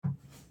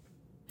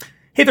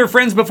Hey there,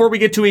 friends. Before we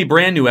get to a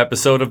brand new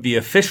episode of the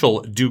official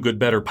Do Good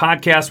Better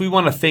podcast, we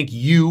want to thank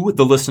you,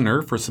 the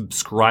listener, for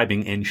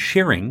subscribing and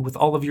sharing with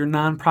all of your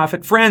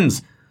nonprofit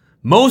friends.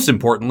 Most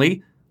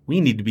importantly, we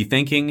need to be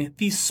thanking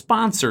the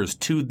sponsors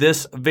to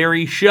this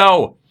very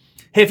show.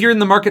 Hey, if you're in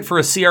the market for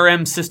a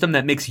CRM system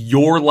that makes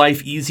your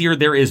life easier,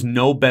 there is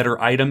no better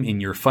item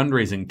in your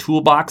fundraising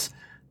toolbox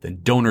than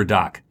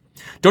DonorDoc.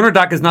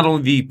 DonorDoc is not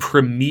only the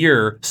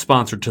premier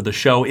sponsor to the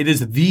show, it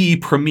is the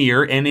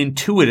premier and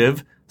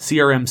intuitive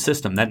CRM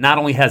system that not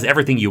only has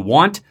everything you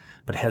want,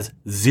 but has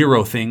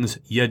zero things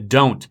you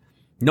don't.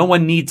 No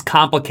one needs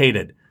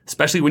complicated,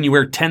 especially when you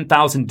wear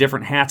 10,000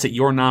 different hats at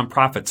your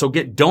nonprofit. So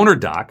get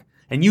DonorDoc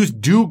and use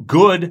Do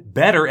Good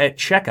Better at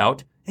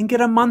checkout and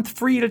get a month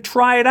free to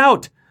try it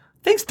out.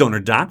 Thanks,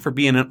 DonorDoc, for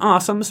being an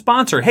awesome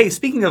sponsor. Hey,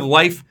 speaking of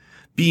life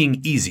being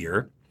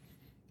easier,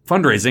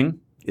 fundraising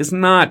is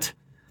not.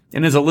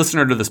 And as a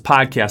listener to this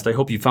podcast, I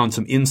hope you found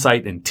some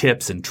insight and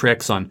tips and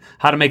tricks on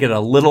how to make it a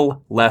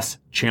little less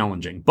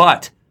challenging.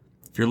 But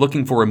if you're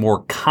looking for a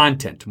more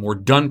content, more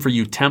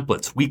done-for-you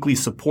templates, weekly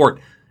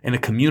support, and a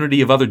community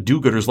of other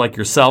do-gooders like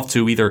yourself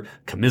to either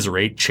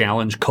commiserate,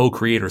 challenge,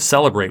 co-create, or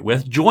celebrate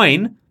with,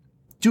 join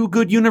Do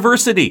Good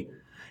University.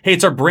 Hey,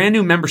 it's our brand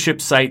new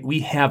membership site.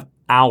 We have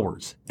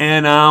hours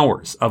and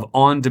hours of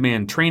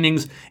on-demand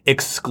trainings,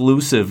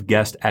 exclusive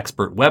guest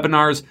expert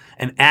webinars,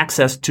 and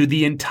access to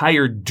the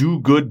entire Do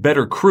Good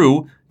Better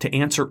crew to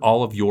answer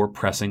all of your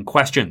pressing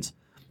questions.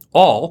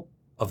 All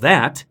of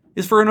that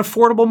is for an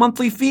affordable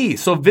monthly fee.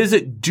 So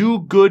visit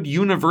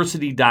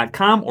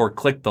dogooduniversity.com or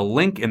click the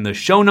link in the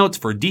show notes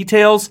for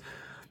details.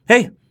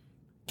 Hey,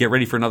 get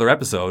ready for another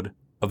episode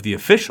of the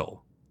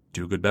official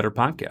Do Good Better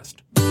podcast.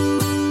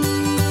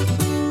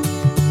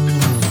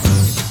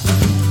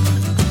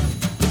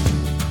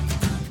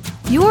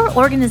 Your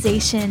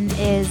organization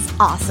is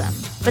awesome,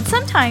 but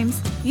sometimes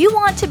you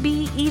want to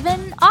be even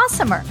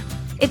awesomer.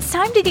 It's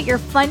time to get your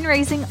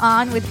fundraising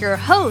on with your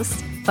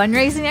host,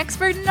 fundraising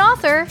expert and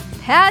author,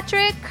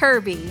 Patrick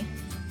Kirby.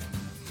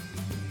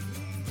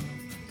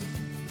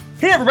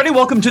 Hey everybody,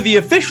 welcome to the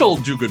official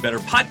Do Good Better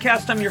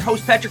podcast. I'm your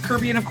host, Patrick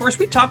Kirby, and of course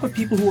we talk with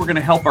people who are going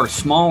to help our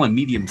small and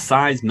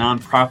medium-sized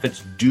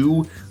nonprofits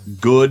do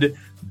good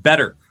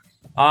better.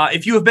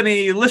 If you have been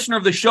a listener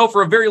of the show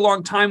for a very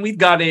long time, we've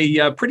got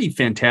a pretty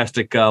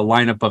fantastic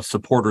lineup of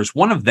supporters.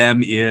 One of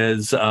them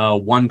is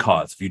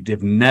OneCause. If you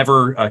have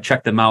never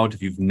checked them out,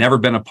 if you've never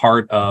been a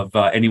part of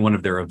any one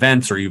of their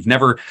events, or you've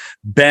never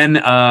been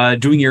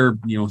doing your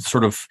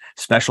sort of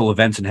special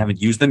events and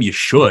haven't used them, you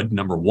should,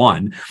 number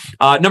one.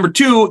 Number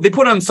two, they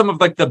put on some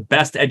of like the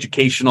best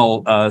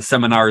educational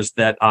seminars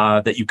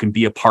that you can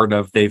be a part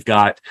of. They've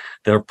got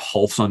their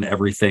pulse on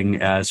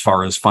everything as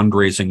far as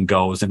fundraising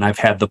goes, and I've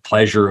had the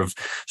pleasure of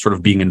sort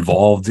of being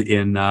involved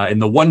in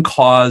the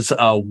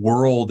OneCause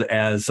world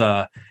as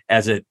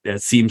it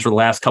seems for the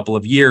last couple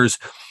of years.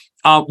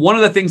 One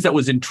of the things that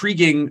was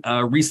intriguing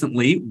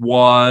recently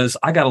was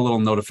I got a little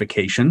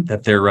notification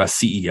that their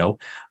CEO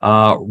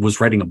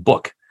was writing a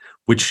book,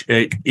 which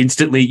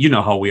instantly, you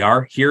know how we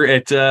are here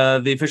at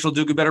the official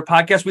Do Good Better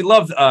podcast. We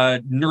love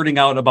nerding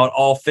out about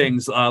all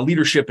things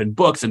leadership and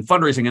books and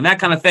fundraising and that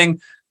kind of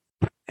thing.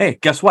 Hey,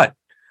 guess what?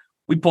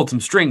 We pulled some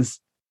strings.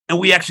 And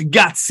we actually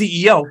got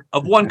CEO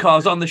of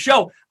OneCause on the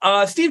show.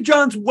 Steve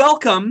Johns,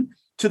 welcome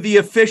to the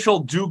official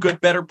Do Good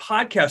Better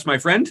podcast, my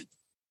friend.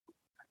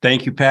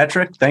 Thank you,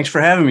 Patrick. Thanks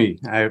for having me.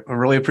 I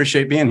really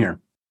appreciate being here.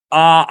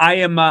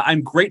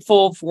 I'm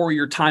grateful for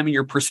your time and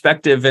your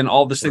perspective and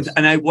all these things.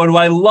 And what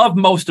I love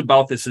most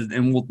about this is,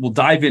 and we'll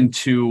dive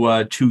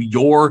into to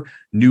your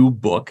new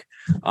book,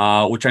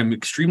 which I'm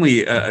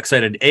extremely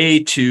excited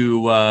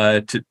to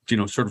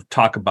sort of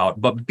talk about,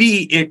 but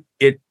B,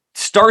 it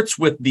starts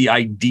with the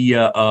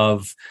idea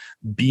of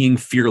being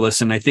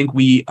fearless. And I think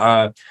we,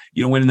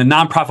 when in the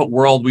nonprofit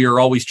world, we are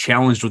always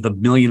challenged with 1.5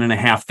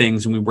 million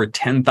things and we wear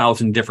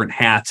 10,000 different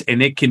hats.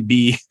 And it can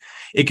be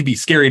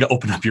scary to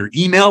open up your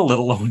email, let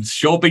alone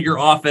show up at your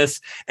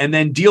office and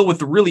then deal with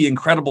the really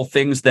incredible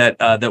things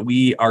that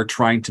we are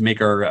trying to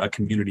make our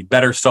community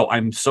better. So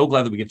I'm so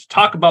glad that we get to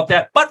talk about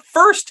that. But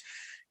first,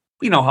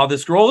 we know how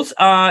this goes.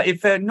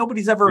 If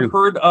nobody's ever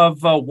heard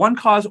of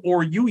OneCause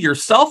or you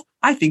yourself,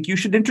 I think you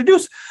should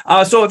introduce.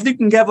 So if you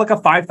can give like a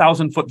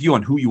 5,000-foot view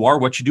on who you are,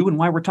 what you do, and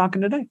why we're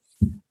talking today.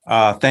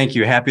 Thank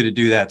you. Happy to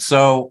do that.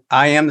 So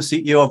I am the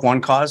CEO of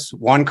OneCause.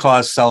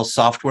 OneCause sells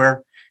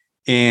software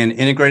and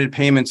integrated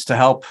payments to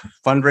help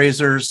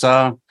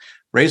fundraisers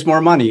raise more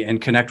money and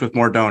connect with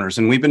more donors.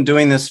 And we've been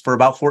doing this for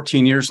about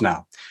 14 years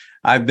now.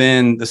 I've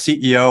been the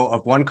CEO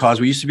of OneCause.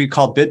 We used to be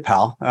called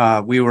BidPal.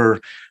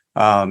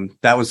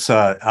 That was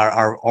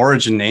our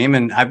origin name,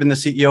 and I've been the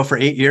CEO for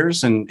 8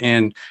 years,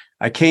 and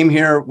I came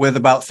here with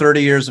about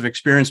 30 years of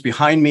experience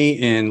behind me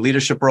in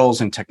leadership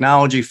roles in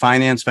technology,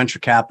 finance, venture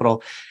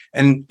capital,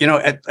 and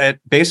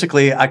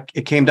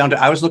it came down to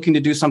I was looking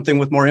to do something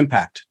with more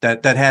impact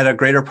that had a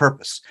greater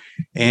purpose,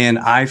 and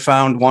I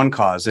found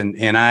OneCause,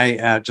 and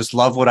I just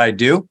love what I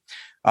do.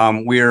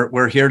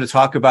 We're here to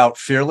talk about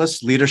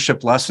fearless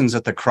leadership lessons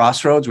at the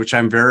crossroads, which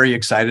I'm very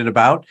excited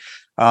about.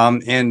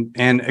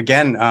 And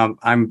again,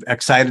 I'm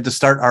excited to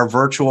start our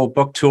virtual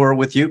book tour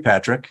with you,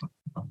 Patrick.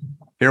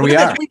 Here we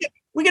are.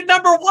 We get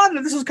number one,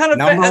 and this is kind of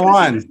number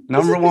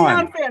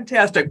one.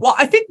 Fantastic. Well,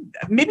 I think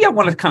maybe I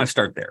want to kind of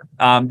start there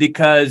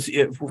because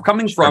if we're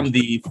coming from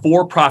the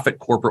for-profit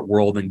corporate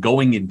world and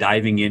going and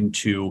diving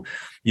into,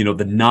 the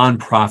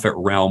nonprofit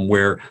realm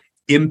where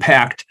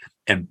impact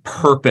and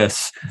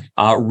purpose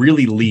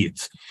really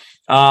leads.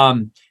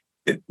 Can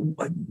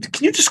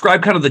you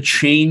describe kind of the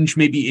change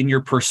maybe in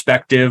your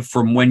perspective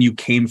from when you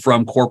came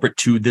from corporate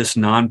to this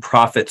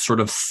nonprofit sort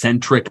of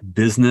centric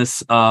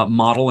business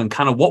model, and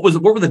kind of what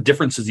were the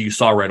differences that you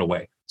saw right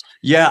away?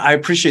 Yeah, I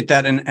appreciate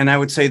that. And I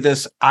would say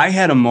this, I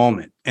had a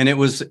moment, and it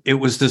was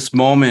this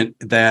moment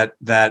that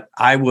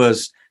I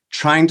was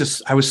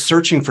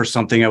searching for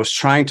something. I was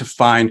trying to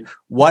find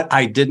what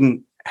I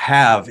didn't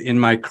have in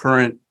my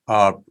current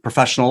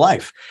professional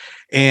life.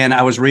 And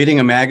I was reading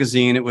a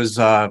magazine. It was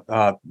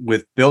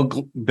with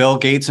Bill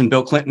Gates and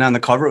Bill Clinton on the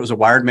cover. It was a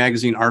Wired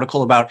magazine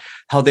article about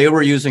how they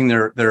were using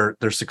their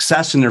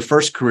success in their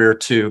first career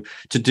to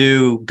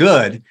do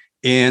good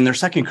in their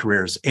second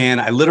careers. And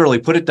I literally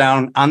put it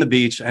down on the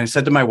beach and I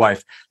said to my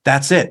wife,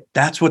 "That's it.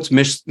 That's what's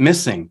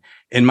missing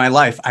in my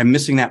life. I'm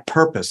missing that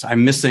purpose.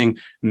 I'm missing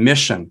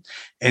mission."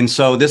 And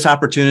so this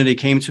opportunity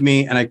came to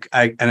me, and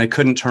I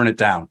couldn't turn it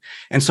down.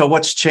 And so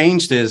what's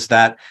changed is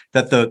that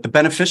the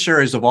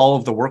beneficiaries of all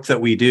of the work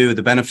that we do,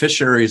 the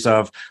beneficiaries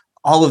of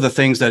all of the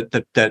things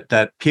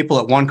that people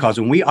at OneCause,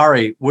 and we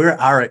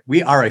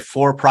are a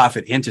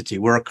for-profit entity,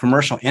 we're a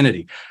commercial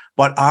entity,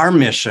 but our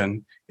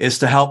mission is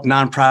to help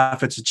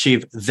nonprofits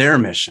achieve their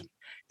mission.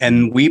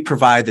 And we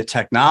provide the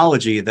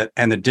technology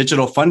and the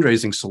digital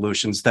fundraising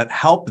solutions that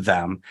help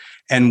them.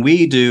 And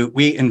we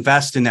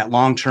invest in that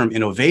long-term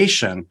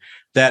innovation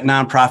that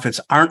nonprofits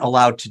aren't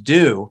allowed to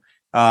do.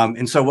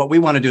 And so what we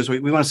want to do is we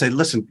want to say,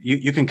 listen,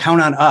 you can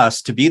count on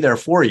us to be there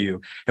for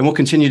you, and we'll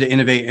continue to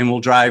innovate, and we'll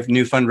drive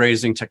new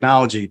fundraising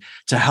technology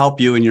to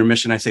help you in your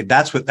mission. I say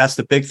that's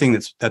the big thing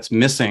that's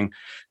missing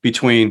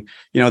between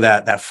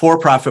that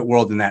for-profit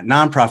world and that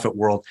nonprofit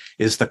world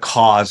is the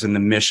cause and the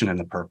mission and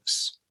the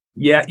purpose.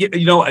 Yeah,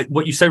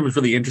 what you said was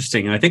really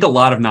interesting, and I think a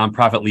lot of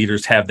nonprofit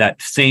leaders have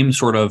that same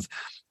sort of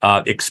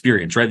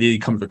experience, right? They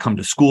come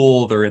to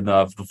school, they're in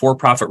the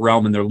for-profit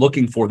realm, and they're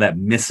looking for that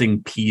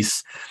missing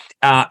piece,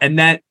 and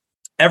that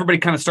everybody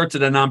kind of starts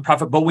at a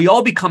nonprofit, but we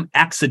all become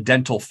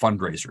accidental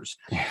fundraisers.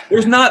 Yeah.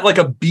 There's not like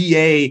a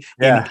BA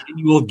in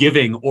annual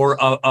giving or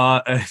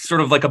a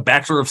sort of like a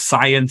Bachelor of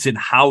Science in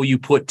how you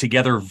put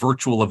together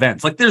virtual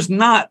events. Like there's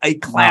not a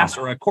class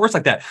or a course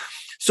like that.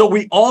 So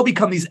we all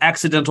become these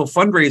accidental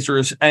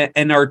fundraisers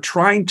and are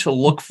trying to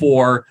look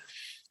for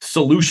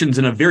solutions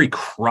in a very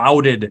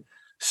crowded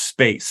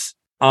space.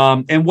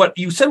 And what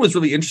you said was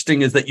really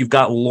interesting is that you've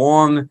got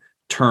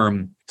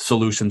long-term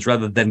solutions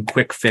rather than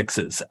quick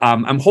fixes.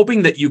 I'm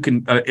hoping that you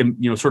can,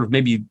 sort of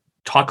maybe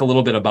talk a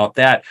little bit about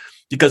that,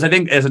 because I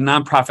think as a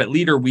nonprofit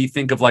leader, we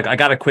think of like, I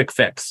got a quick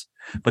fix.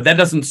 But that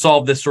doesn't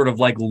solve this sort of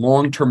like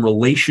long-term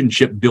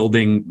relationship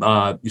building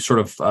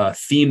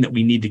theme that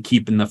we need to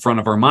keep in the front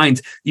of our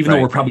minds, even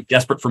though we're probably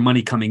desperate for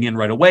money coming in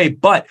right away.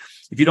 But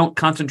if you don't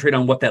concentrate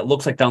on what that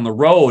looks like down the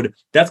road,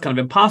 that's kind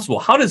of impossible.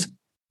 How does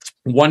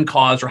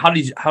OneCause, or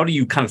how do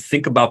you kind of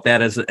think about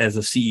that as a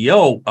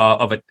CEO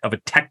of a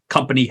tech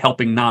company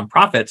helping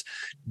nonprofits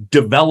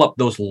develop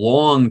those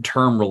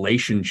long-term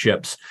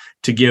relationships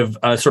to give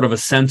sort of a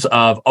sense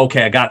of,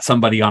 okay, I got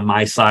somebody on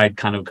my side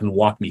kind of can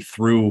walk me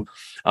through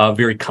a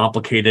very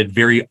complicated,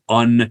 very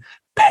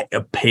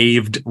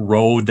unpaved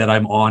road that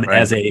I'm on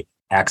as a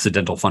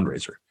accidental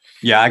fundraiser?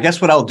 Yeah, I guess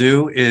what I'll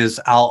do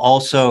is I'll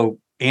also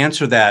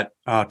answer that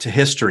to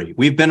history.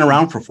 We've been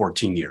around for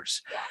 14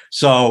 years.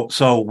 So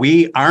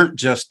we aren't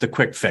just the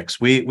quick fix.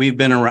 We've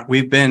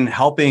been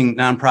helping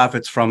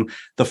nonprofits from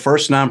the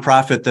first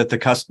nonprofit that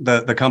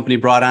the company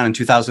brought on in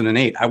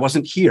 2008. I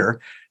wasn't here,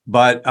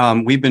 but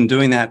we've been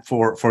doing that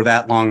for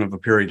that long of a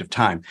period of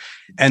time.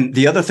 And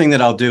the other thing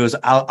that I'll do is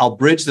I'll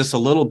bridge this a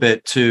little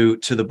bit to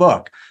the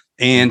book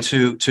and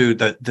to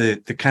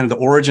the kind of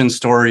the origin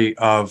story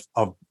of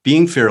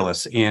being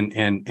fearless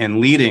and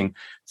leading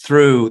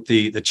through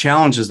the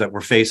challenges that were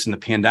faced in the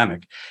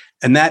pandemic.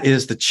 And that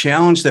is the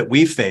challenge that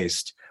we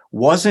faced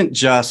wasn't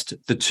just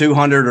the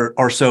 200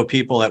 or so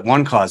people at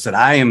OneCause that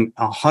I am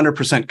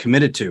 100%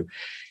 committed to.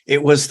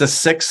 It was the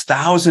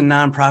 6,000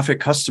 nonprofit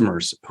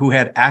customers who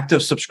had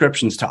active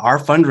subscriptions to our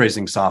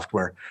fundraising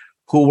software,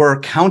 who were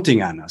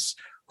counting on us,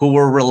 who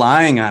were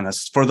relying on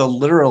us for the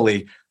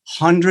literally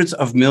hundreds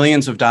of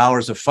millions of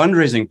dollars of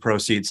fundraising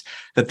proceeds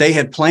that they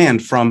had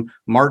planned from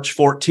March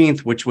 14th,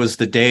 which was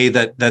the day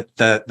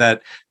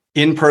that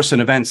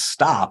in-person events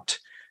stopped,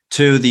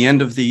 to the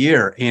end of the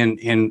year. And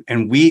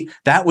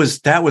that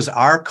was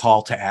our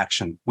call to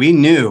action. We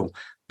knew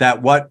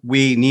that what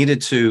we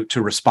needed to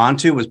respond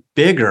to was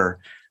bigger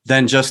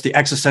than just the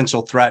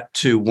existential threat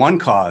to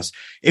OneCause.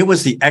 It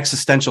was the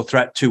existential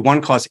threat to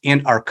OneCause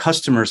and our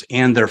customers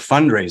and their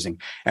fundraising.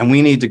 And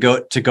we need to go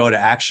to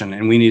action,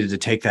 and we needed to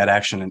take that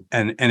action.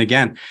 And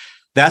again,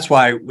 that's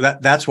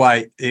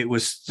why it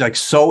was like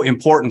so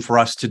important for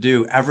us to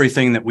do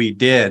everything that we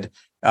did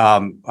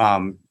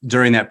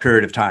during that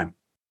period of time.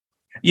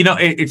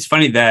 It's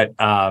funny that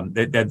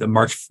that the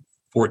March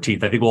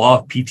 14th, I think we'll all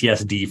have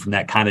PTSD from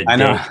that kind of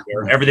day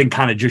where everything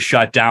kind of just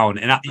shut down.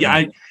 And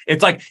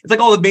it's like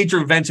all the major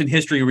events in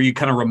history where you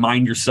kind of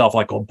remind yourself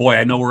like, oh boy,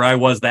 I know where I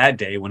was that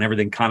day when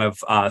everything kind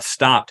of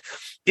stopped.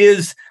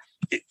 And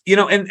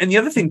the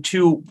other thing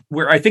too,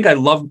 where I think I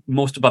love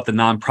most about the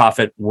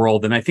nonprofit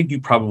world, and I think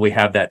you probably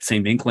have that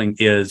same inkling,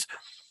 is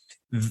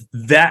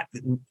that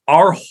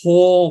our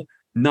whole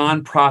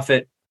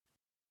nonprofit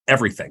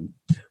everything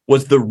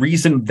was the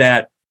reason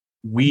that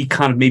we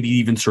kind of maybe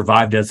even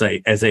survived as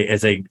a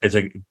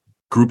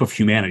group of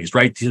humanities,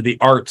 right? The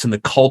arts and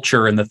the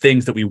culture and the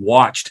things that we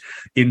watched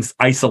in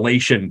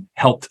isolation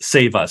helped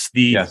save us.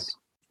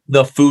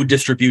 The food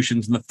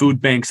distributions and the food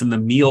banks and the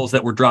meals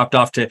that were dropped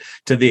off to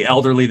the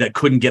elderly that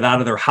couldn't get out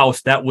of their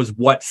house, that was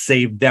what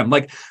saved them.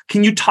 Like,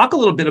 can you talk a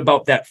little bit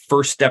about that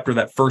first step or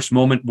that first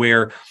moment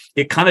where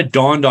it kind of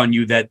dawned on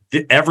you that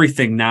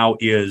everything now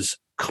is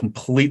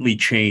completely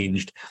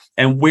changed,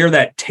 and where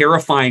that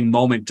terrifying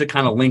moment to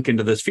kind of link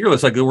into this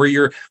fearless, like where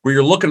you're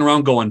looking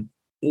around going,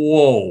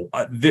 whoa,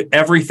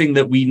 everything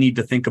that we need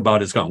to think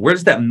about is gone.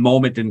 Where's that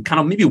moment, and kind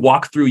of maybe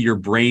walk through your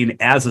brain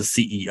as a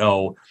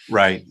CEO,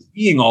 right?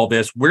 Seeing all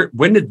this,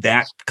 when did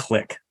that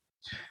click?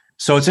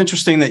 So it's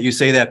interesting that you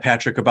say that,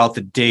 Patrick, about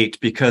the date,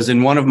 because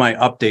in one of my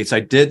updates, I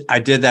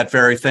did that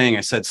very thing.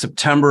 I said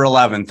September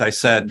 11th. I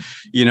said,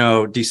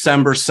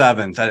 December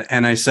 7th.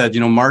 And I said,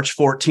 March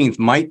 14th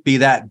might be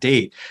that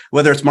date,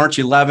 whether it's March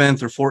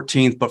 11th or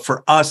 14th. But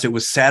for us, it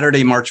was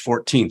Saturday, March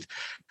 14th.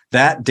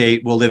 That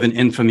date will live in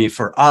infamy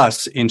for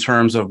us in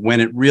terms of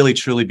when it really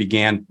truly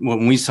began,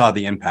 when we saw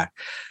the impact.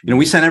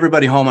 We sent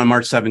everybody home on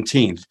March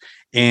 17th.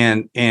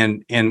 And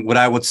what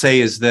I would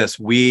say is this: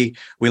 we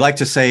like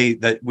to say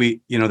that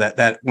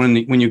that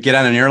when you get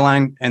on an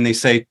airline and they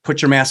say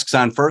put your masks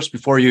on first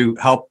before you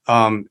help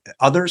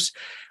others.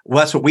 Well,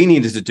 that's what we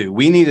needed to do.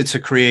 We needed to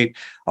create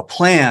a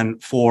plan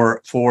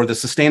for the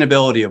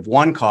sustainability of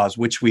OneCause,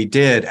 which we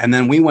did, and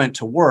then we went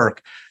to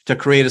work to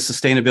create a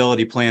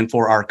sustainability plan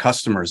for our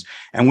customers.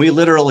 And we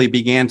literally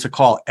began to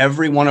call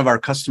every one of our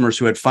customers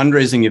who had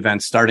fundraising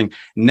events starting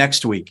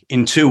next week,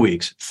 in 2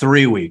 weeks,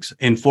 3 weeks,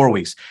 in 4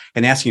 weeks,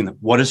 and asking them,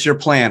 what is your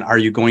plan? Are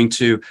you going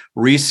to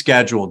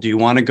reschedule? Do you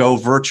want to go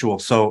virtual?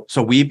 So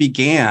we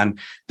began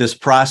this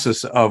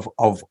process of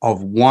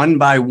one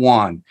by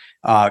one,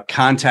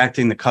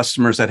 contacting the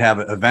customers that have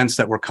events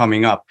that were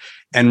coming up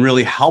and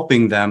really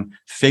helping them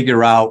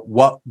figure out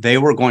what they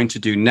were going to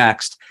do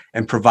next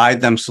and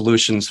provide them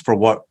solutions for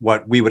what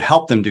we would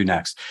help them do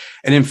next.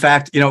 And in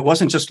fact, it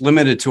wasn't just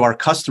limited to our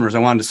customers. I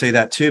wanted to say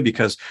that too,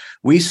 because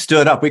we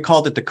stood up, we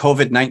called it the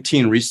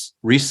COVID-19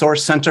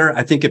 Resource Center.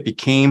 I think it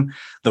became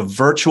the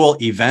Virtual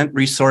Event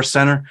Resource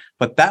Center,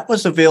 but that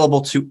was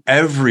available to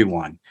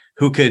everyone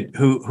who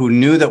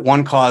knew that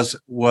OneCause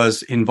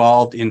was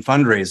involved in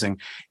fundraising.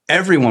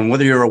 Everyone,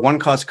 whether you're a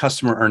OneCause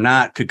customer or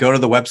not, could go to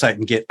the website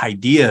and get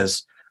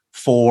ideas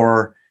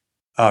for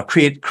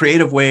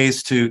creative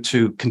ways to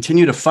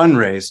continue to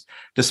fundraise,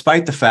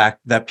 despite the fact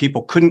that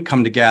people couldn't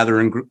come together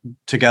in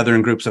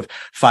groups of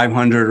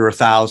 500 or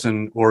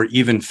 1,000 or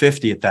even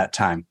 50 at that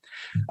time.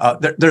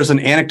 There's an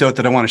anecdote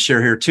that I want to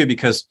share here too,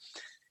 because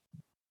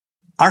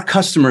our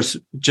customers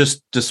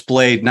just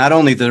displayed not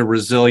only their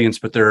resilience,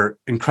 but their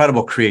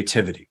incredible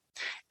creativity.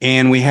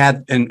 And we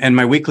had, and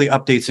my weekly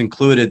updates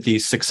included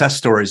these success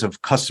stories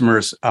of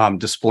customers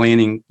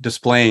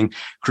displaying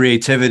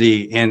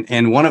creativity.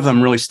 And one of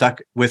them really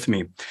stuck with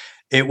me.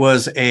 It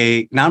was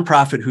a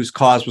nonprofit whose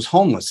cause was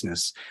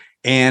homelessness.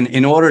 And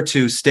in order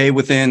to stay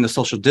within the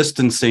social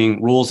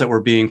distancing rules that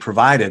were being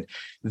provided,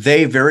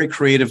 they very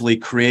creatively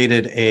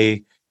created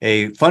a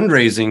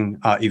fundraising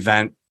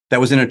event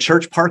that was in a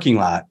church parking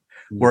lot,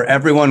 where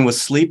everyone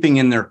was sleeping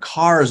in their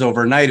cars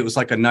overnight. It was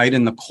like a night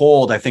in the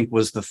cold, I think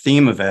was the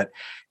theme of it.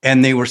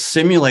 And they were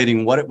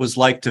simulating what it was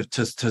like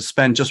to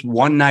spend just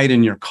one night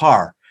in your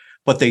car.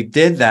 But they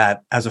did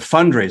that as a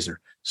fundraiser,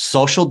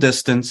 social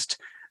distanced,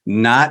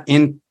 not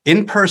in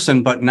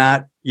person, but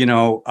not,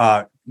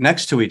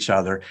 next to each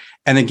other.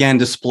 And again,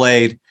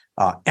 displayed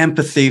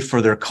empathy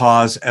for their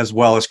cause, as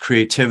well as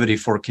creativity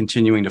for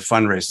continuing to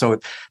fundraise. So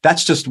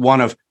that's just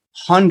one of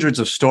hundreds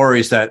of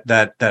stories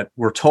that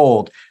were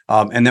told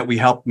and that we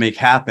helped make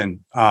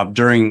happen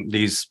during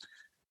these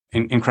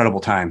incredible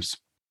times.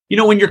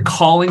 When you're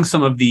calling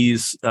some of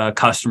these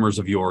customers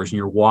of yours and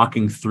you're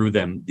walking through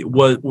them,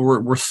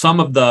 were some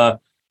of the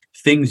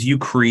things you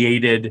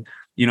created,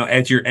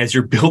 as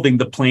you're building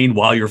the plane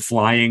while you're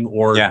flying,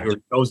 or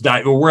those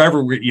dive, or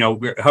wherever,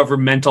 however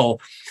mental,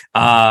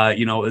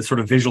 sort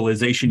of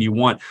visualization you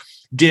want.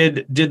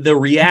 Did the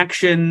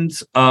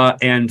reactions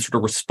and sort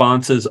of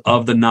responses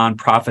of the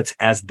nonprofits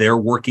as they're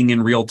working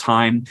in real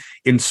time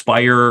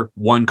inspire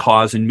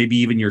OneCause and maybe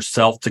even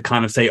yourself to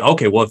kind of say,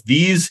 okay, well, if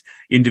these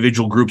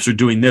individual groups are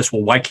doing this,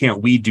 well, why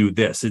can't we do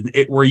this?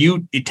 Were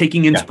you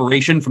taking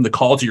inspiration from the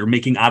calls that you're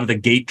making out of the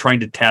gate,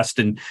 trying to test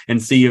and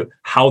see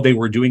how they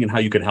were doing and how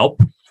you could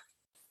help?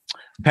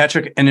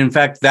 Patrick. And in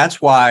fact,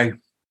 that's why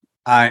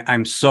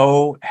I'm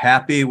so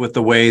happy with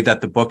the way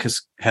that the book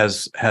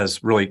has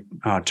really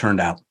turned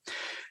out.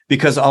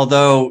 Because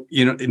although,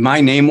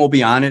 my name will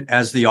be on it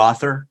as the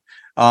author,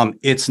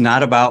 it's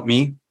not about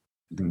me.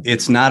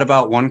 It's not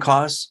about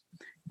OneCause.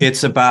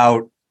 It's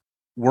about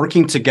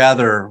working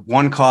together,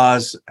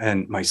 OneCause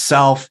and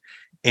myself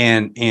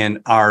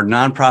and our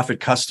nonprofit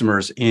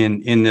customers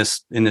in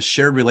this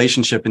shared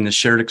relationship, in this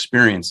shared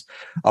experience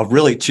of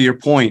really, to your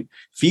point,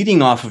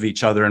 feeding off of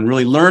each other and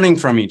really learning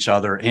from each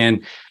other.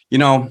 And,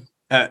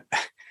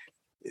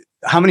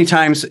 how many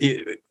times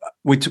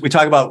we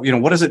talk about,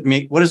 what does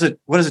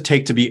it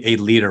take to be a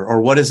leader, or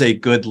what is a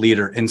good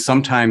leader? And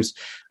sometimes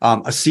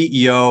a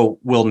CEO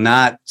will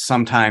not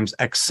sometimes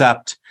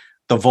accept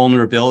the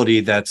vulnerability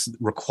that's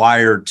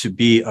required to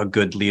be a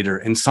good leader.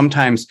 And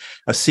sometimes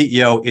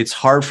it's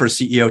hard for a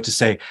CEO to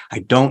say, I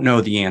don't know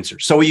the answer.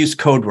 So we use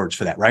code words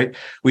for that, right?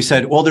 We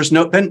said, well, there's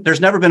never been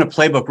a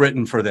playbook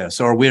written for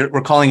this, or we're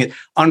calling it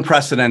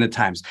unprecedented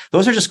times.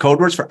 Those are just code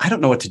words for, I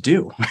don't know what to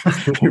do.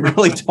 We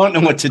really don't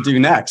know what to do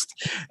next.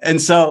 And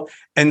so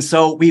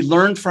we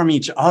learned from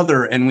each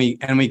other, and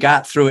we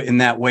got through it in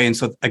that way. And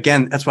so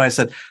again, that's why I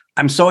said,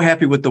 I'm so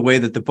happy with the way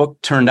that the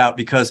book turned out,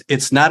 because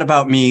it's not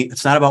about me.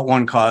 It's not about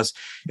OneCause.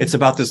 It's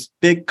about this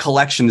big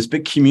collection, this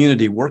big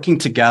community working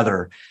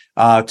together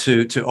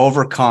to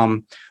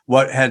overcome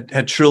what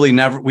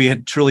we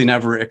had truly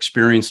never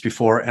experienced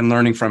before, and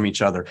learning from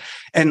each other.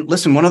 And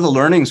listen, one of the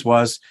learnings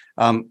was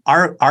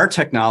our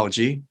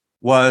technology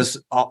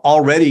was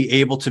already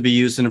able to be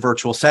used in a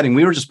virtual setting.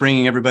 We were just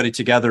bringing everybody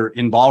together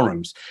in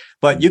ballrooms,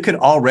 but you could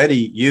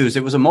already use,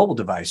 it was a mobile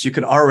device. You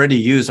could already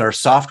use our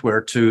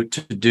software to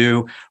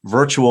do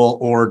virtual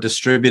or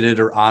distributed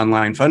or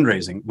online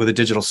fundraising with a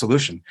digital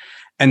solution.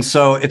 And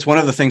so it's one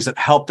of the things that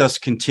helped us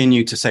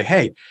continue to say,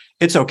 hey,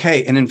 it's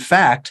okay. And in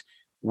fact,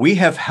 we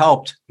have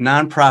helped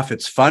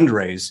nonprofits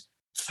fundraise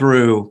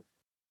through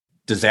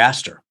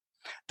disaster.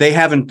 They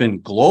haven't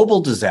been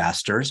global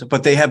disasters,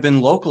 but they have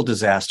been local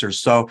disasters.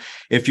 So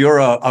if you're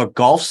a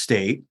Gulf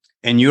state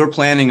and you're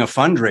planning a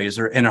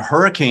fundraiser and a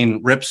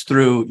hurricane rips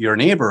through your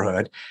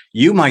neighborhood,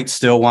 you might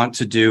still want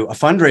to do a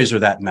fundraiser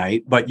that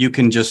night, but you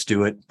can just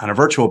do it on a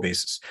virtual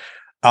basis.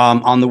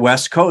 On the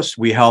West Coast,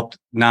 we helped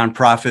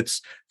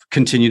nonprofits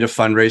continue to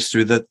fundraise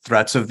through the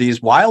threats of these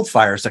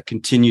wildfires that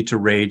continue to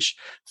rage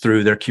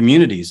through their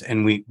communities.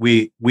 And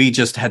we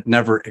just had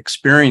never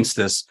experienced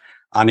this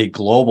on a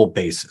global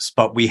basis,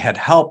 but we had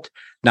helped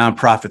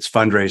nonprofits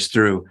fundraise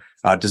through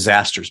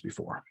disasters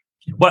before.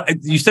 Well,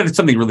 you said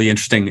something really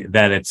interesting,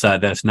 that it's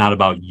not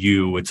about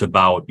you, it's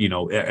about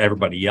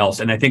everybody else,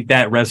 and I think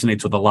that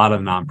resonates with a lot of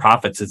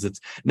nonprofits. Is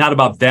it's not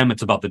about them,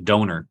 it's about the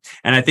donor,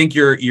 and I think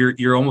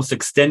you're almost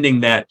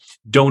extending that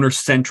donor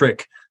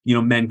centric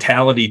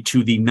mentality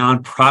to the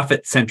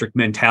nonprofit centric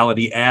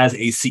mentality as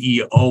a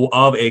CEO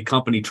of a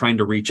company trying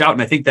to reach out,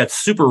 and I think that's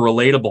super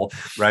relatable.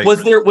 Right?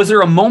 Was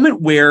there a moment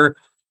where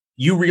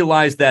you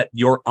realized that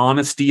your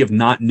honesty of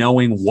not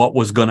knowing what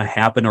was going to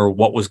happen or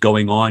what was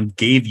going on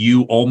gave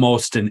you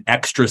almost an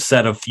extra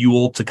set of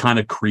fuel to kind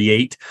of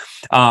create,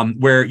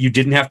 where you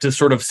didn't have to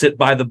sort of sit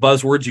by the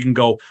buzzwords? You can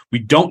go, we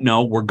don't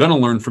know, we're going to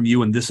learn from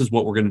you, and this is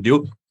what we're going to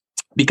do.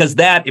 Because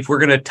that, if we're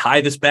going to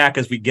tie this back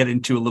as we get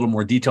into a little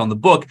more detail in the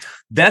book,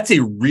 that's a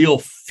real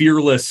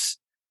fearless,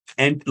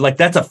 and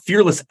that's a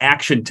fearless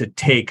action to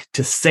take,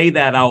 to say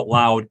that out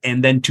loud,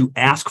 and then to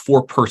ask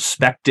for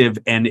perspective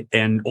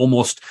and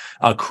almost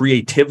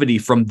creativity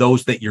from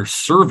those that you're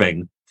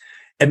serving,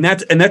 and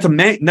that's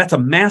a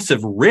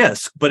massive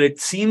risk. But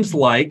it seems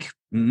like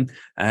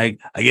I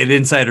get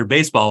insider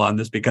baseball on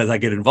this because I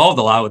get involved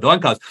a lot with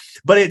OneCause,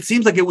 but it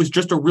seems like it was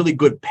just a really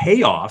good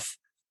payoff.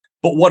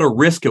 But what a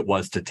risk it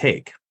was to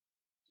take.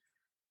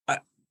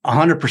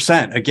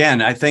 100%.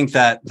 Again, I think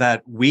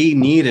that we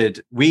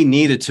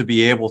needed to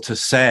be able to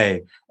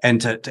say and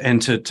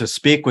to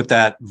speak with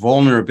that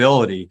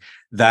vulnerability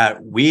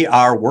that we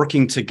are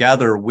working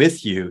together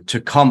with you to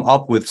come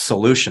up with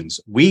solutions.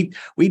 We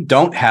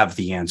don't have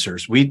the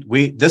answers.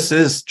 This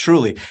is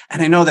truly,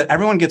 and I know that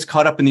everyone gets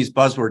caught up in these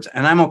buzzwords,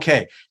 and I'm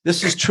okay.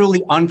 This is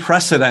truly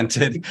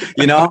unprecedented,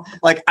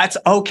 it's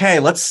okay.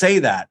 Let's say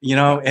that,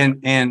 and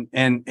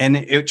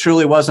it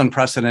truly was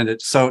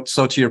unprecedented. So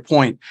to your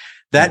point,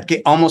 that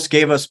almost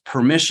gave us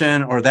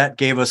permission, or that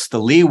gave us the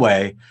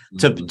leeway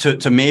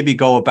to maybe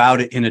go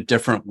about it in a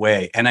different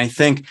way. And I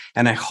think,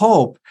 and I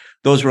hope,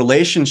 those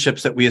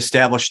relationships that we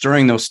established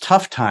during those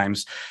tough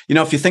times,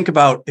 if you think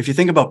about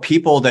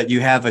people that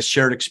you have a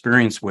shared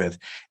experience with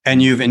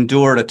and you've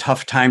endured a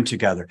tough time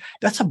together,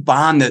 that's a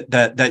bond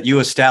that you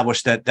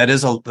establish that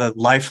is a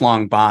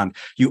lifelong bond.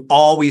 You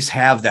always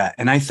have that.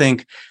 And I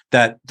think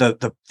that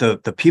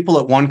the people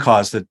at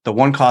OneCause, the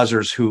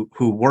OneCausers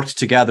who worked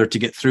together to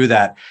get through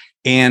that,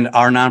 and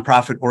our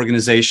nonprofit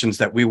organizations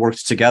that we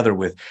worked together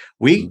with,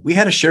 we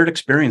had a shared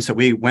experience that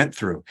we went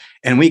through,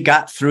 and we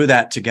got through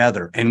that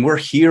together, and we're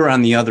here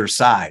on the other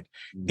side,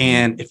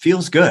 and it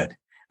feels good.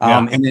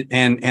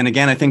 And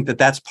again, I think that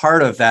that's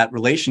part of that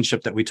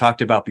relationship that we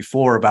talked about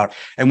before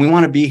and we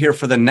want to be here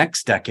for the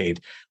next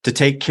decade to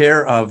take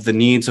care of the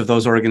needs of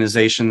those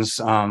organizations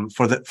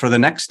for the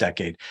next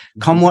decade,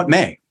 come what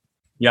may.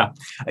 Yeah.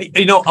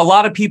 A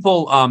lot of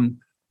people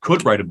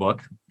could write a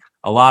book.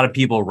 A lot of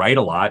people write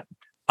a lot.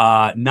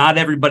 Not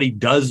everybody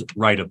does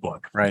write a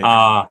book.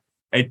 Right.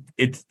 We're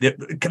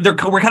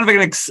kind of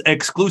an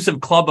exclusive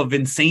club of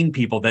insane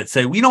people that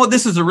say, well, you know what,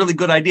 this is a really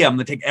good idea. I'm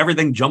going to take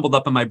everything jumbled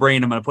up in my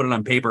brain. I'm going to put it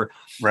on paper.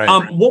 Right.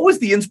 What was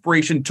the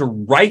inspiration to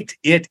write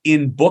it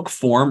in book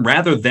form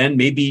rather than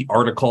maybe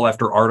article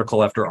after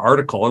article after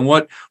article? And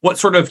what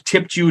sort of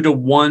tipped you to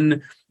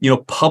one,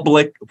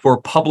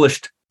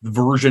 published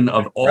version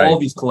of all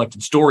these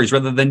collected stories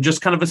rather than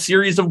just kind of a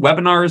series of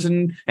webinars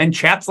and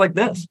chats like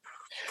this?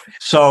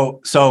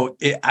 So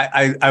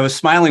I was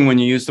smiling when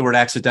you used the word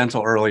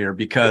accidental earlier,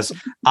 because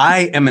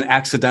I am an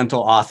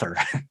accidental author.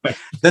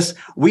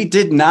 We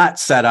did not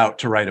set out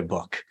to write a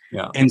book.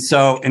 Yeah. And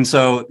so,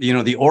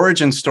 the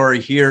origin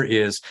story here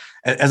is,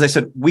 as I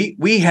said,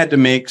 we had to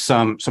make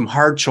some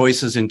hard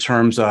choices in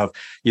terms of,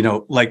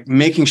 like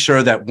making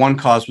sure that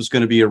OneCause was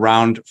going to be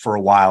around for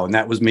a while. And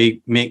that was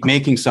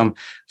making some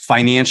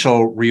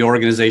financial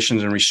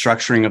reorganizations and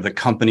restructuring of the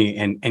company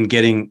and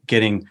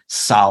getting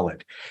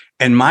solid.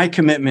 And my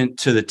commitment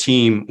to the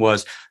team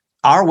was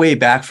our way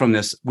back from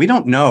this. We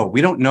don't know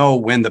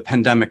when the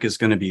pandemic is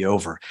going to be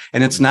over,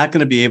 and it's not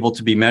going to be able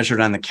to be measured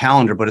on the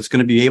calendar, but it's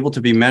going to be able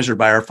to be measured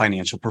by our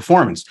financial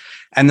performance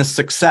and the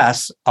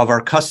success of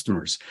our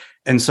customers.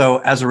 And so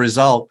as a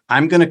result,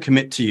 I'm going to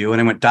commit to you. And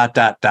I went ...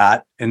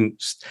 and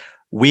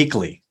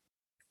weekly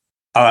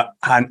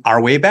on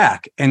our way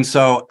back. And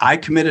so I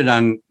committed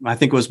on, I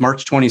think it was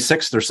March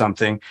 26th or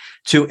something,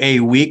 to a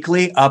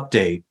weekly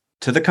update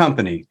to the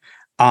company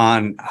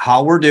on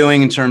how we're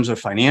doing in terms of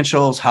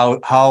financials,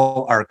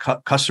 how our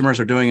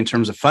customers are doing in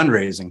terms of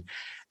fundraising.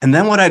 And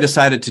then what I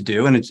decided to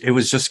do, and it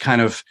was just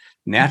kind of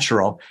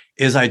natural,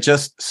 is I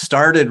just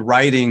started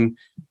writing,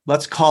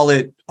 let's call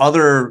it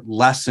other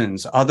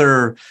lessons,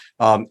 other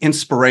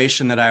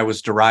inspiration that I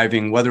was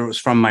deriving, whether it was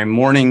from my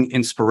morning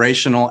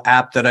inspirational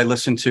app that I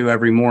listened to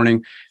every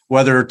morning,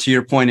 whether, to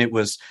your point, it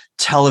was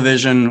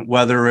television,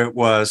 whether it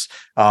was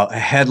a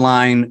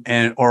headline,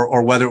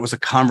 or whether it was a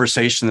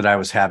conversation that I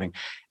was having.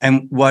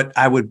 And what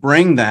I would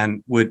bring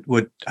then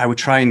I would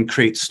try and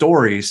create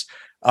stories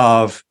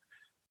of,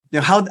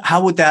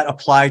 how would that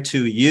apply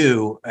to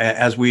you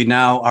as we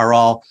now are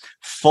all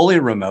fully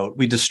remote?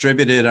 We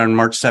distributed on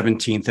March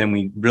 17th and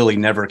we really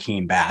never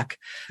came back.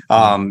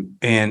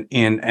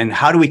 And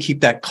how do we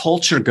keep that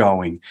culture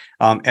going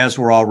as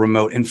we're all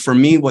remote? And for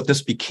me, what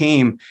this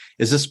became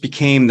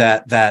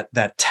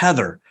that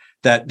tether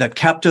that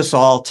kept us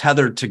all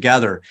tethered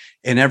together.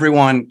 And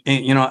everyone,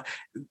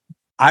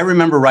 I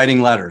remember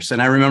writing letters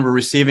and I remember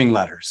receiving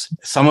letters.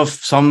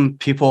 Some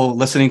people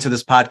listening to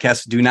this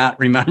podcast do not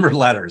remember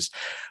letters,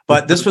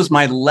 but this was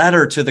my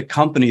letter to the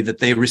company that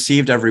they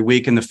received every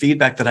week. And the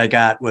feedback that I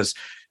got was,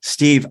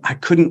 Steve, I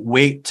couldn't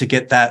wait to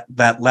get that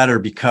letter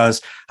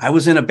because I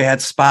was in a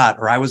bad spot,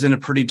 or I was in a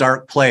pretty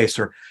dark place,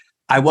 or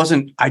I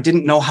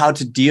didn't know how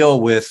to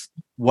deal with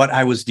what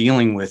I was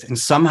dealing with. And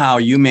somehow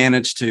you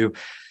managed to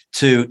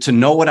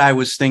know what I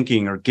was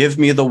thinking, or give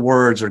me the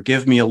words, or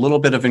give me a little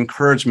bit of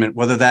encouragement,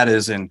 whether that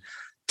is in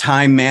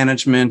time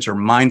management or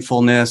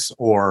mindfulness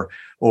or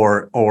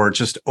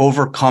just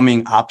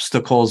overcoming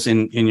obstacles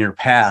in your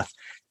path.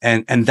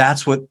 And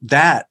that's what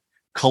that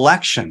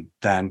collection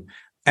then.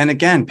 And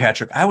again,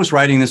 Patrick, I was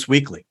writing this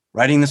weekly.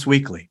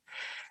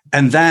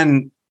 And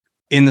then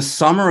in the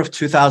summer of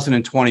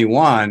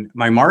 2021,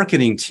 my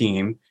marketing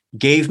team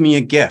gave me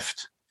a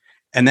gift.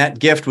 And that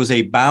gift was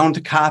a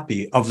bound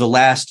copy of the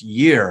last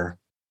year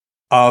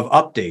of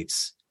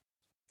updates.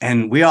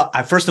 And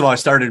first of all, I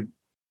started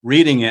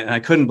reading it and I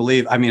couldn't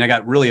believe, I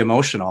got really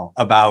emotional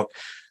about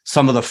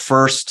some of the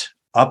first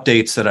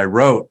updates that I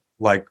wrote,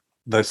 like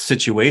the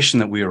situation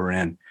that we were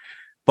in.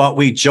 But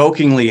we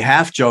jokingly,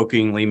 half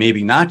jokingly,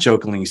 maybe not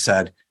jokingly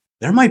said,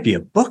 there might be a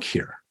book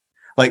here.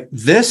 Like,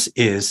 this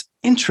is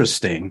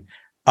interesting,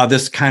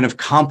 this kind of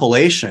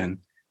compilation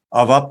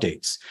of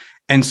updates.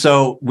 And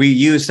so we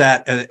use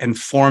that and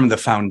formed the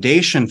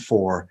foundation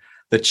for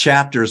the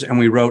chapters, and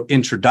we wrote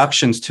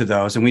introductions to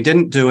those. And we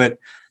didn't do it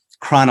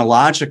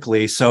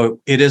chronologically, so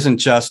it isn't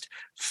just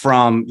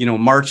from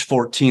March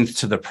 14th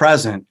to the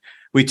present.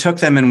 We took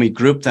them and we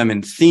grouped them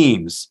in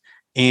themes,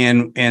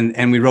 and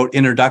we wrote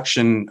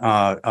introduction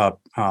kind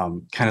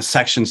of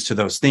sections to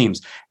those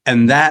themes.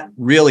 And that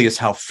really is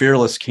how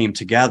Fearless came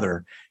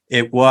together.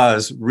 It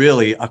was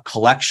really a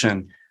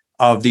collection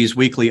of these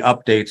weekly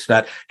updates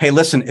that, hey,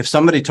 listen, if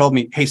somebody told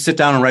me, hey, sit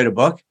down and write a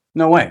book,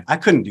 no way, I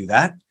couldn't do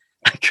that.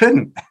 I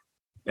couldn't.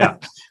 Yeah.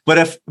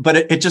 But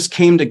it just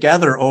came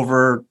together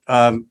over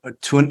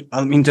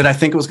did I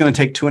think it was going to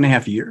take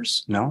 2.5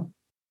 years? No.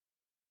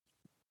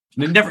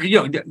 Never,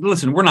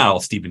 listen, we're not all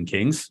Stephen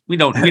Kings. We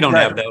don't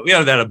have that. We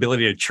have that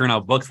ability to churn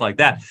out books like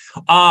that.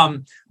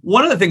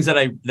 One of the things that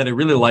I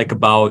really like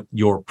about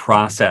your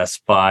process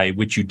by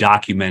which you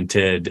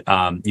documented,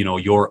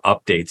 your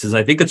updates is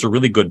I think it's a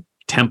really good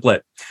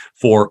template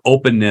for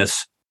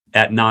openness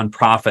at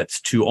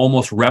nonprofits to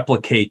almost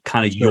replicate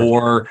kind of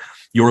your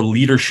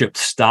leadership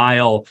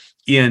style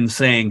in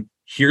saying,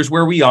 here's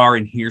where we are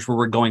and here's where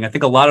we're going. I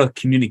think a lot of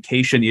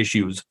communication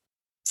issues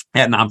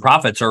at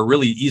nonprofits are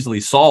really easily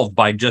solved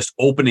by just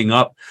opening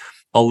up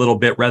a little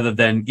bit rather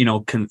than,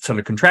 sort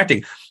of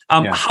contracting.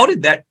 How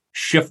did that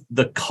shift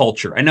the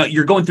culture? I know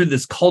you're going through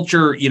this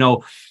culture,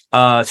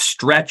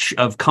 stretch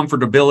of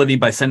comfortability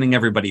by sending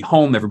everybody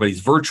home. Everybody's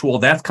virtual.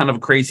 That's kind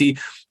of crazy.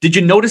 Did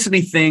you notice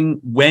anything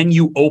when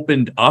you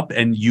opened up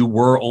and you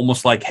were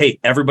almost like, hey,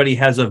 everybody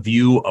has a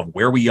view of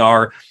where we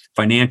are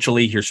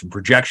financially? Here's some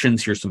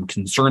projections. Here's some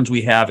concerns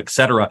we have, et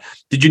cetera.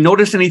 Did you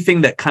notice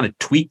anything that kind of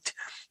tweaked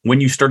when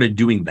you started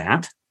doing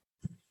that?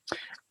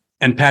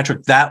 And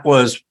Patrick, that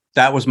was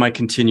my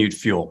continued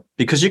fuel,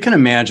 because you can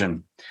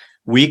imagine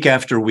week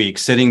after week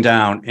sitting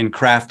down and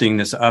crafting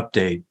this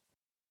update.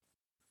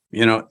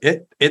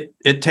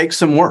 It takes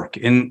some work,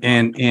 and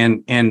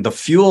the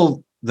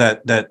fuel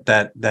that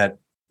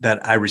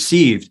I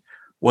received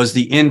was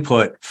the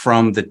input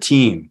from the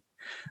team,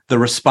 the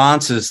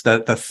responses,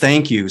 the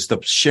thank yous, the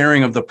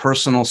sharing of the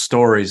personal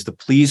stories, the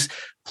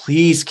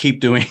please keep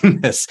doing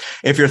this.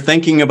 If you're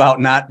thinking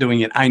about not doing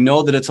it, I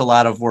know that it's a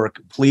lot of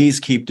work. Please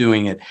keep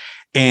doing it.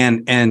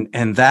 And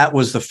that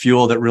was the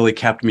fuel that really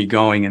kept me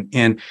going.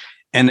 And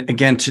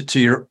again, to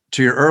your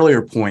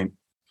earlier point,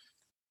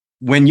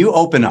 when you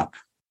open up,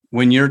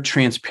 when you're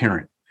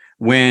transparent,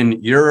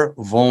 when you're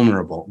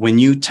vulnerable, when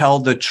you tell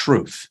the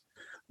truth,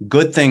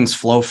 good things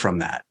flow from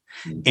that.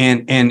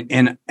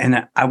 And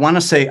I want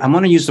to say, I'm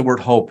going to use the word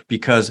hope,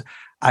 because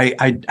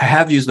I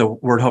have used the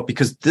word hope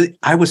because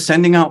I was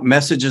sending out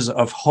messages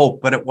of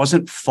hope, but it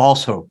wasn't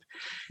false hope.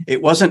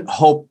 It wasn't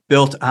hope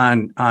built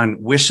on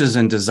wishes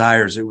and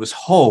desires. It was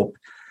hope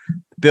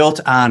built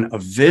on a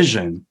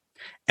vision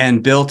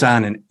and built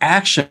on an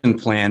action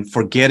plan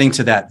for getting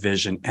to that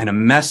vision, and a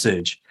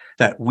message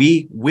that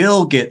we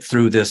will get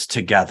through this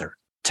together.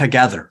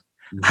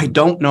 Mm-hmm. I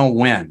don't know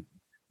when,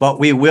 but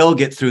we will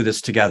get through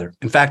this together.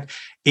 In fact,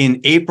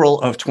 in April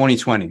of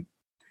 2020,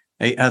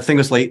 I think it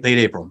was late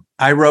April,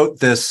 I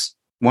wrote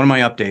one of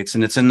my updates,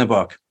 and it's in the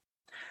book.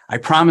 I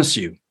promise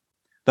you,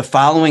 the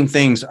following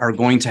things are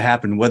going to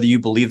happen, whether you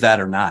believe that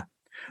or not.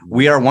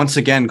 We are once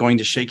again going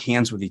to shake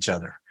hands with each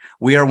other.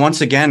 We are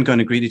once again going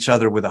to greet each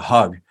other with a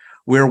hug.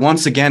 We're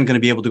once again going to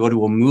be able to go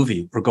to a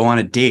movie, or go on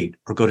a date,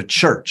 or go to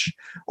church,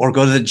 or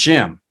go to the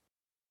gym,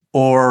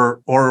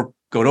 or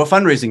go to a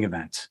fundraising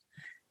event.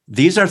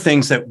 These are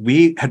things that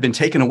we had been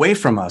taken away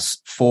from us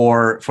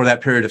for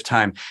that period of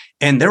time.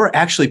 And there were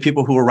actually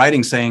people who were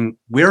writing saying,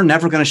 we're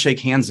never going to shake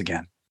hands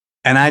again.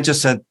 And I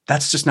just said,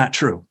 that's just not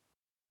true.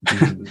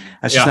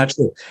 That's just not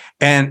true.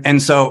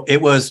 And so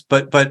it was,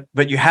 but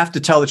you have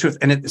to tell the truth.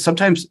 And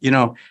sometimes,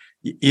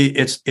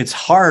 it's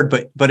hard,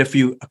 but if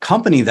you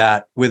accompany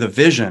that with a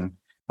vision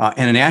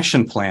and an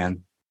action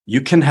plan,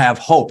 you can have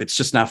hope. It's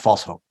just not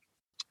false hope.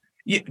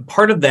 Yeah,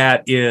 part of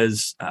that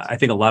is, I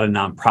think a lot of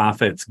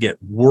nonprofits get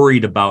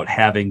worried about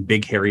having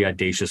big, hairy,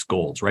 audacious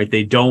goals, right?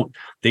 They don't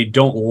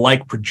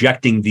like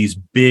projecting these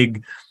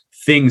big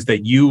things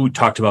that you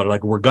talked about,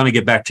 like we're going to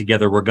get back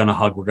together, we're going to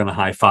hug, we're going to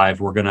high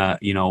five, we're going to,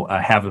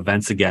 have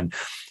events again.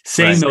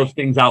 Saying those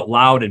things out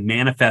loud and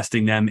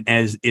manifesting them,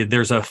 as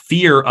there's a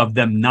fear of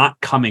them not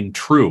coming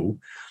true.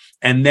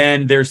 And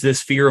then there's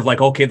this fear of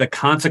like, okay, the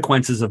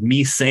consequences of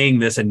me saying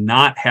this and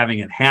not having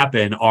it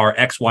happen are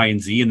X, Y,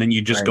 and Z. And then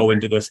you just go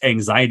into this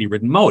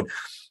anxiety-ridden mode.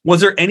 Was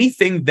there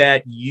anything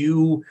that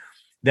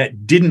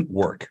didn't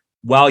work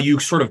while you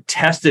sort of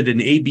tested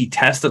and A/B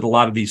tested a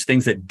lot of these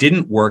things that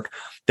didn't work,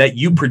 that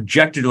you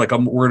projected like,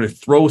 we're going to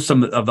throw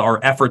some of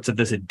our efforts at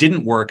this, it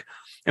didn't work?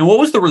 And what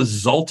was the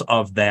result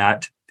of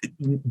that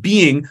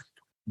being,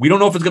 we don't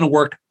know if it's going to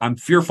work, I'm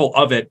fearful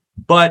of it,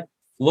 but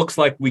looks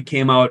like we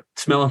came out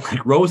smelling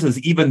like roses,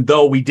 even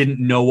though we didn't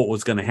know what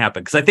was going to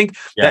happen? Because I think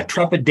that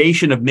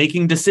trepidation of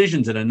making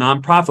decisions in a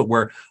nonprofit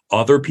where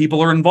other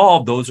people are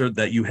involved, those are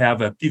that you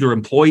have either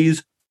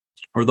employees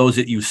or those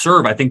that you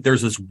serve, I think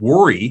there's this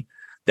worry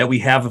that we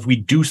have if we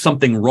do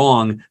something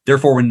wrong,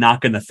 therefore we're not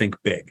going to think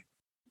big.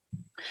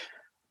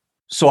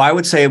 So I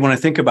would say, when I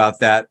think about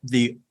that,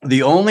 the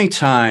only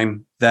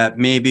time that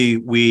maybe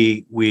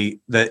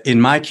that in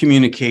my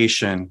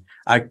communication,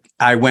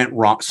 I went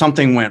wrong,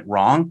 something went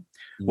wrong,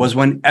 was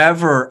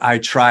whenever I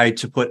tried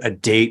to put a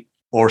date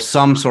or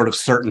some sort of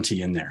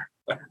certainty in there.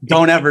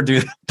 Don't ever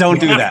do that. Don't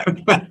do that.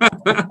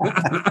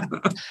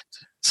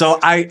 So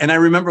I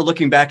remember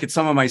looking back at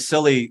some of my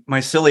silly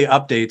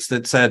updates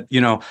that said,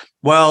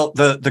 well,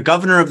 the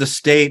governor of the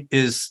state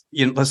is,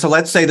 so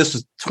let's say this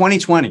was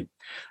 2020.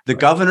 The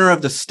governor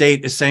of the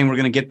state is saying we're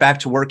going to get back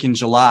to work in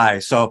July.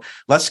 So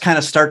let's kind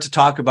of start to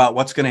talk about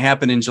what's going to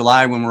happen in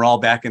July when we're all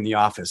back in the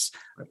office.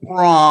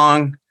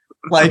 Wrong.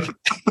 Like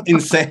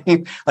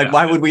insane. Like,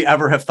 why would we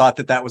ever have thought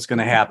that was going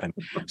to happen?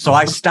 So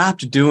I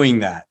stopped doing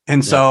that.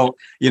 And so,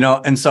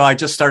 I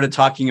just started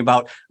talking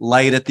about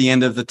light at the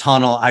end of the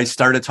tunnel. I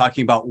started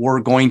talking about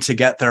we're going to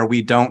get there.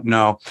 We don't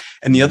know.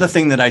 And the other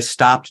thing that I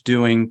stopped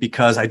doing,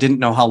 because I didn't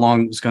know how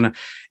long it was going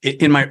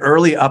to, in my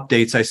early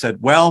updates, I said,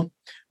 well,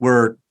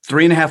 we're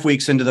 3.5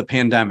 weeks into the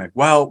pandemic.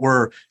 Well,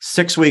 we're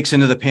 6 weeks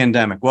into the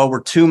pandemic. Well,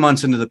 we're 2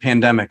 months into the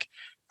pandemic.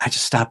 I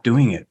just stopped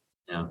doing it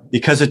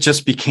because it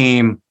just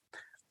became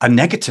a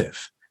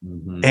negative.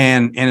 Mm-hmm.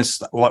 And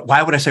it's,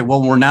 why would I say,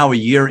 well, we're now a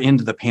year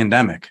into the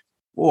pandemic?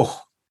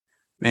 Oh,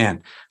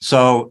 man.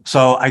 So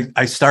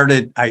I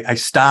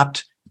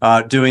stopped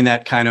doing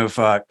that kind of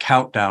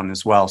countdown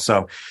as well.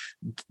 So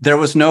there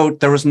was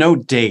no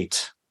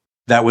date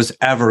that was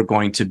ever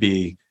going to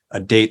be a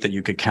date that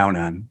you could count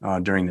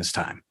on during this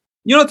time.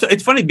 You know,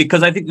 it's funny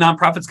because I think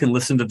nonprofits can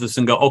listen to this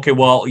and go, okay,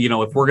 well, you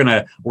know, if we're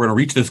gonna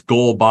reach this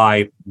goal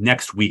by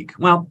next week,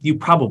 well, you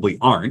probably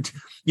aren't.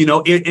 You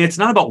know, it's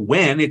not about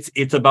when,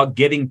 it's about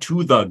getting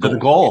to the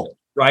goal.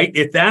 Right?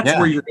 If that's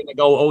where you're going to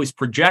go, always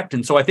project.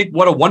 And so I think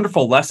what a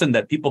wonderful lesson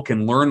that people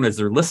can learn as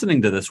they're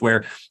listening to this,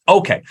 where,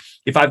 okay,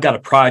 if I've got a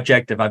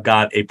project, if I've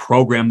got a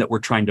program that we're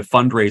trying to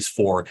fundraise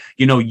for,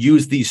 you know,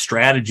 use these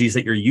strategies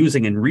that you're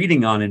using and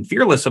reading on in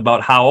Fearless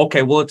about how,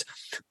 okay, well,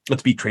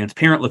 let's be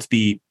transparent. Let's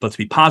be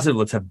positive.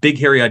 Let's have big,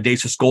 hairy,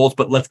 audacious goals,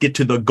 but let's get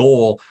to the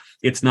goal.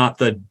 It's not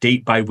the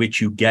date by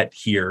which you get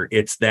here.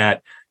 It's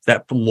that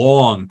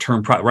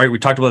long-term, right? We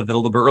talked about that a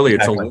little bit earlier.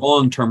 Exactly. It's a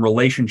long-term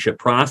relationship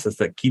process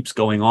that keeps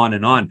going on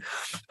and on.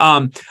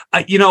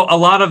 You know, a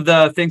lot of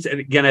the things, and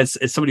again, as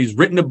somebody who's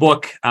written a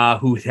book,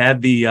 who's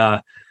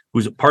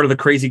part of the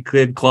Crazy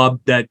Kid Club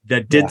that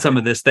did some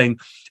of this thing,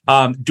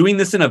 doing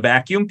this in a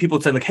vacuum, people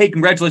would say like, hey,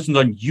 congratulations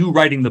on you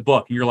writing the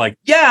book. And you're like,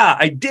 yeah,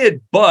 I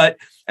did, but,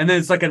 and then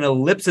it's like an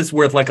ellipsis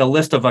where it's like a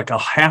list of like a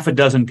half a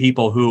dozen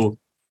people who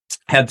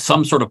had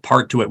some sort of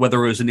part to it,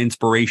 whether it was an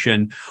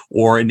inspiration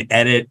or an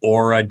edit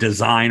or a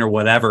design or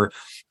whatever.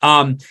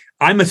 I'm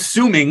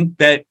assuming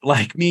that,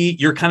 like me,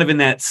 you're kind of in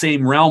that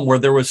same realm where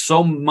there was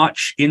so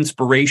much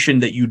inspiration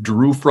that you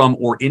drew from,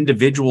 or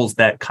individuals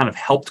that kind of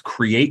helped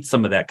create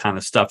some of that kind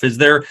of stuff. Is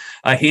there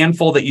a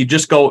handful that you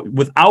just go,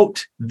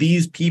 without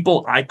these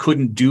people, I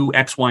couldn't do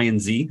X, Y, and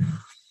Z?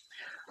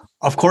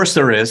 Of course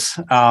there is.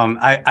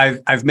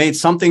 I've made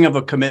something of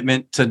a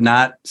commitment to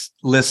not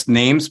list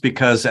names,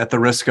 because at the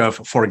risk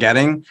of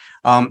forgetting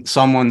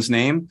someone's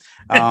name.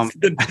 Again,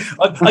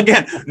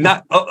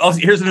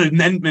 here's an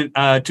amendment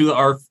to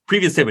our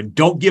previous statement.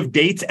 Don't give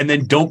dates, and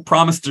then don't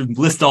promise to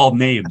list all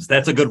names.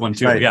 That's a good one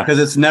too. Right, yeah, because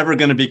it's never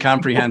going to be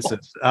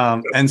comprehensive.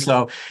 And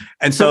so,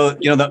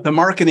 you know, the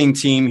marketing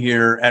team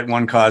here at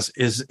OneCause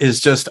is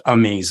just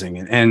amazing.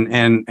 And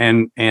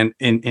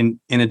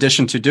in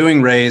addition to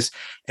doing Raise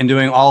and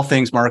doing all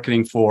things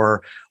marketing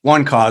for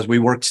OneCause, we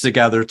worked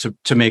together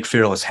to make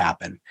Fearless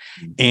happen.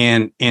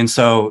 And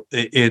so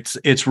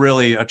it's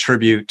really a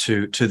tribute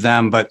to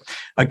them. But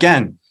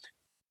again,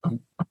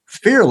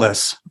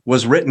 Fearless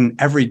was written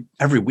every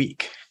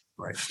week.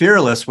 Right.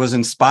 Fearless was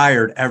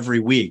inspired every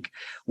week,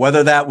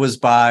 whether that was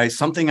by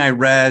something I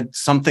read,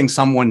 something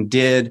someone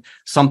did,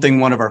 something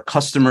one of our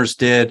customers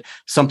did,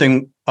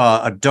 something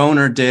a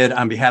donor did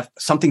on behalf,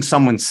 something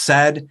someone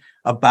said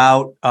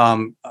about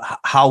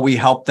how we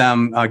helped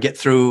them get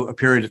through a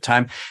period of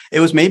time. It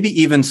was maybe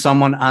even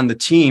someone on the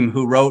team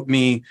who wrote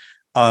me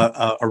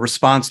a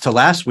response to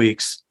last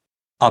week's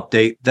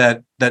update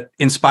that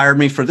inspired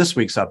me for this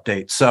week's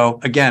update. So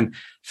again,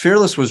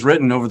 Fearless was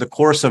written over the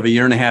course of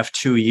 1.5 to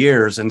 2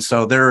 years. And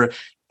so there,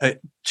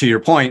 to your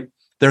point,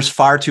 there's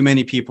far too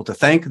many people to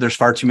thank. There's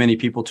far too many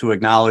people to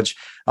acknowledge,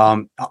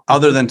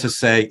 other than to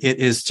say it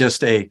is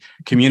just a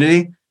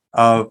community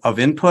of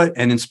input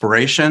and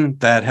inspiration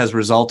that has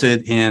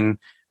resulted in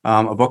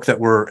a book that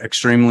we're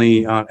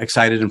extremely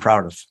excited and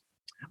proud of.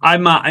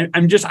 I'm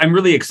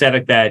really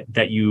ecstatic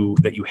that you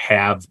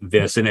have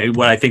this, and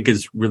what I think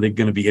is really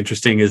going to be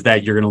interesting is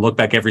that you're going to look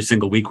back every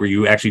single week where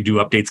you actually do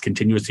updates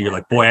continuously. You're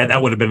like, boy,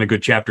 that would have been a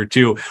good chapter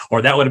too,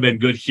 or that would have been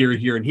good here,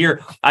 and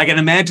here. I can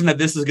imagine that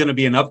this is going to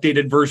be an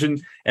updated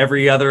version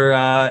every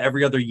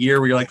other year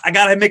where you're like, I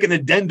got to make an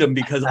addendum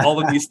because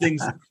all of these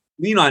things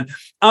lean on.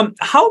 I'm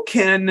a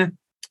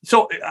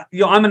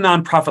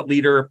nonprofit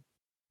leader.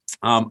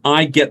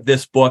 I get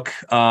this book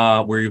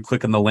where you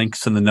click on the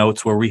links in the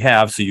notes where we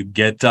have, so you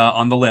get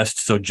on the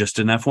list. So just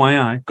an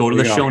FYI, go to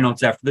the show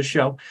notes after the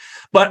show.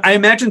 But I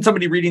imagine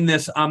somebody reading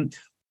this,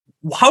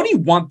 how do you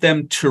want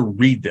them to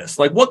read this?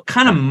 Like, what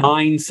kind of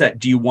mindset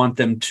do you want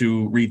them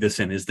to read this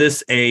in? Is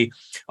this a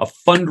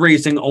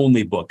fundraising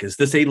only book? Is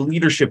this a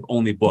leadership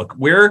only book?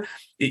 Where,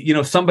 you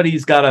know,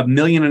 somebody's got 1.5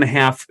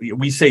 million,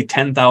 we say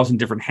 10,000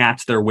 different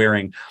hats they're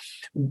wearing.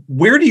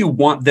 Where do you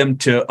want them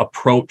to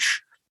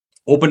approach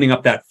opening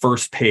up that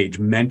first page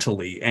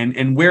mentally,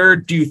 and where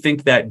do you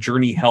think that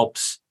journey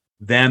helps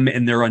them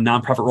in their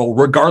nonprofit role,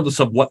 regardless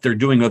of what they're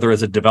doing, whether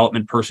as a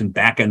development person,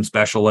 back-end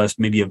specialist,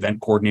 maybe event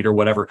coordinator,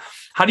 whatever?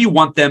 How do you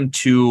want them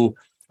to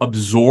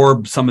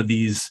absorb some of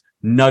these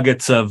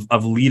nuggets of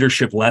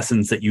leadership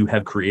lessons that you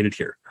have created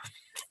here?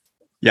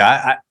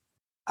 Yeah,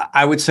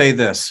 I would say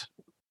this.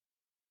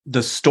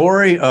 The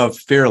story of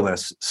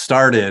Fearless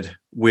started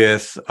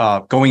with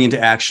going into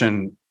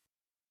action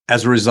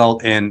as a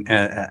result and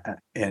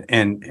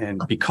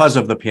because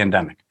of the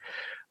pandemic.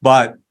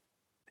 But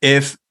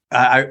if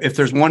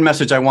there's one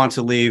message I want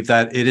to leave,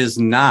 that it is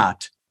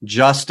not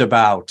just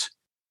about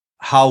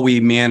how we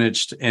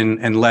managed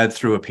and led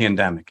through a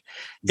pandemic.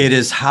 It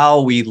is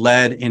how we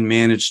led and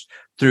managed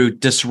through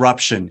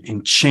disruption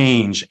and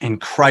change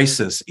and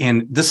crisis.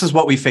 And this is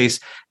what we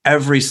face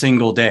every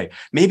single day.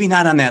 Maybe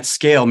not on that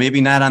scale, maybe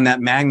not on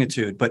that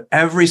magnitude, but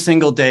every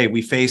single day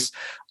we face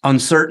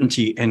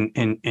uncertainty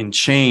and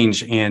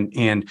change,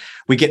 and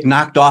we get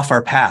knocked off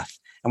our path,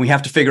 and we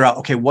have to figure out,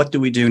 okay, what do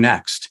we do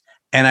next?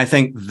 And I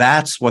think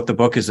that's what the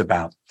book is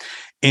about.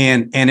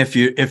 And if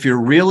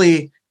you're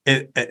really,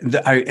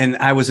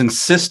 I was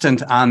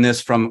insistent on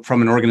this from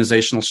an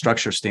organizational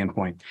structure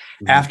standpoint.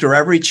 Mm-hmm. After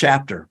every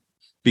chapter,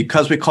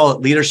 because we call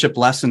it leadership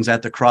lessons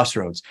at the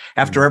crossroads,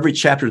 after every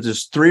chapter,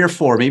 there's 3 or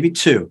 4, maybe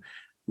 2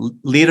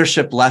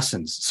 leadership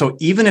lessons. So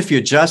even if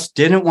you just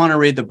didn't want to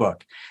read the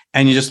book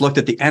and you just looked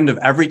at the end of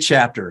every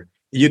chapter,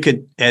 you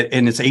could,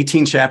 and it's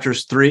 18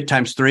 chapters, 3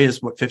 times 3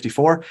 is what,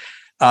 54.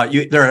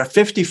 There are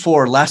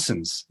 54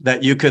 lessons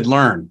that you could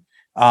learn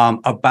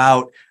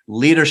about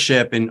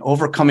leadership and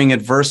overcoming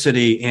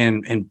adversity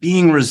and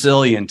being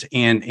resilient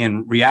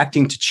and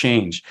reacting to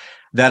change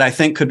that I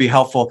think could be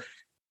helpful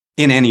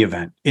in any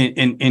event,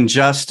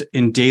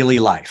 in daily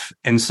life.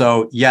 And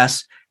so,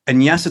 yes,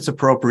 it's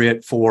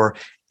appropriate for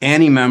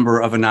any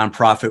member of a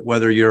nonprofit,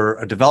 whether you're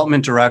a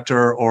development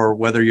director or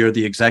whether you're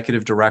the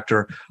executive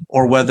director,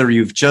 or whether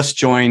you've just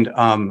joined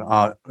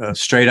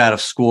straight out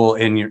of school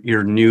and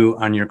you're new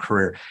on your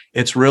career.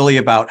 It's really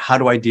about, how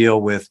do I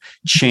deal with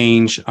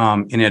change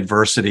in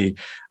adversity?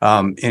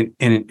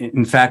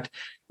 In fact,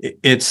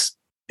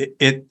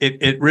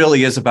 it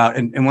really is about,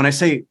 and when I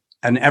say,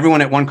 and everyone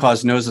at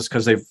OneCause knows this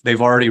because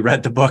they've already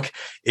read the book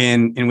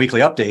in weekly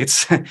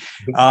updates.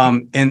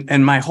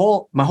 And my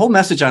whole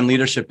message on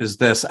leadership is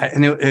this,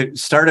 and it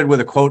started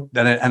with a quote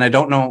and I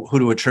don't know who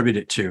to attribute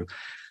it to,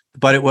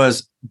 but it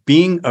was,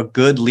 being a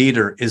good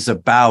leader is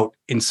about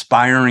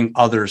inspiring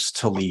others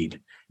to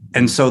lead.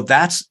 And so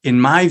that's, in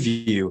my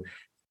view,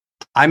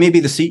 I may be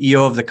the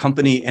CEO of the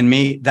company, and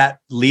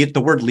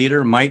the word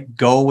leader might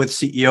go with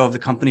CEO of the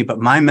company, but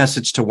my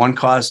message to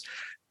OneCause,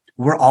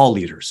 we're all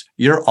leaders.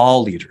 You're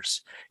all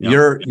leaders.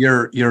 Yep.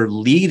 You're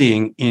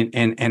leading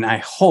and I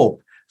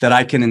hope that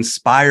I can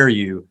inspire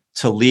you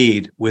to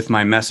lead with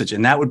my message.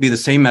 And that would be the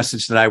same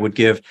message that I would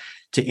give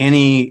to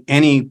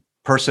any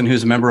person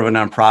who's a member of a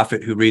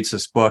nonprofit who reads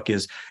this book,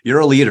 is you're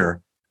a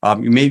leader.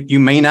 You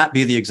may not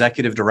be the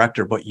executive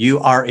director, but you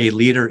are a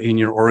leader in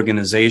your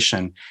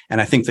organization.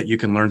 And I think that you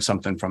can learn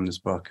something from this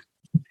book.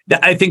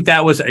 I think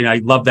that was, and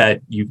I love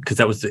that because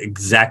that was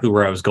exactly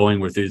where I was going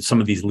with some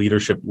of these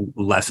leadership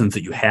lessons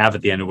that you have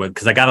at the end of it,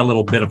 because I got a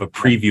little bit of a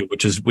preview,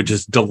 which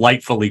is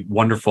delightfully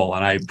wonderful.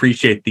 And I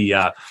appreciate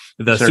the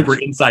sure. super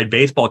inside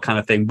baseball kind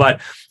of thing.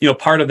 But,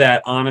 part of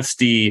that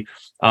honesty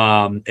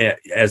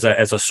as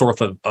a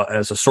source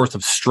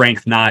of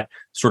strength, not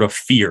sort of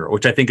fear,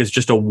 which I think is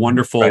just a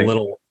wonderful right.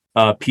 little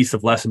piece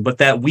of lesson. But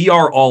that we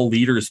are all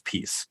leaders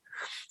piece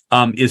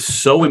is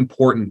so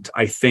important,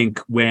 I think,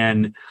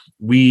 when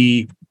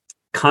we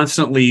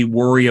constantly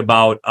worry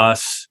about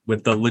us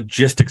with the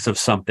logistics of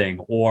something,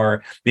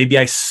 or maybe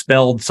I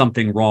spelled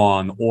something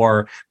wrong,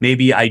 or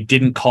maybe I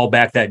didn't call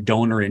back that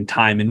donor in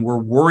time. And we're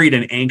worried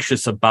and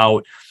anxious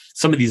about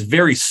some of these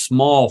very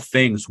small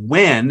things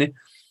when,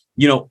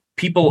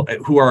 people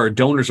who are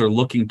donors are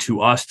looking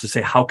to us to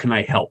say, how can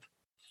I help?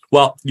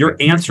 Well, your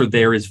answer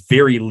there is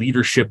very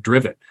leadership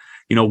driven.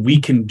 We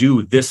can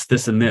do this,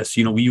 this, and this.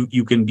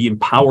 You can be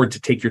empowered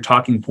to take your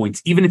talking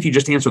points, even if you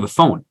just answer the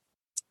phone.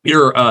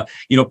 You're,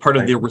 part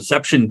of the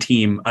reception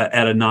team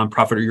at a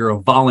nonprofit, or you're a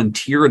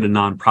volunteer at a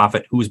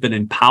nonprofit who's been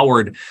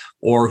empowered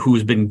or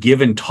who's been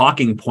given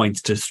talking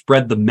points to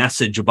spread the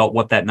message about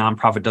what that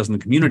nonprofit does in the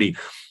community.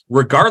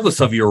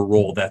 Regardless of your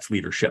role, that's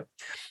leadership.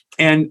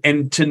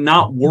 And to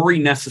not worry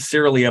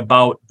necessarily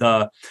about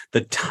the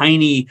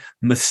tiny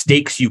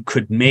mistakes you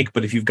could make,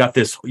 but if you've got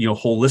this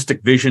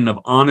holistic vision of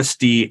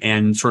honesty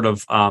and sort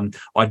of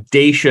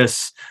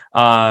audacious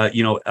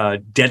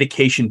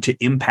dedication to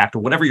impact, or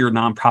whatever your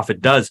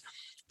nonprofit does,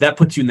 that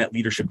puts you in that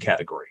leadership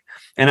category.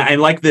 And I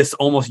like this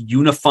almost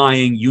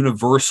unifying,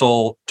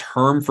 universal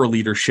term for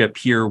leadership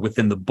here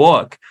within the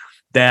book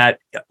that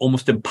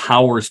almost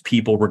empowers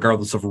people,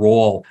 regardless of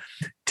role,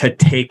 to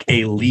take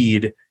a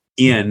lead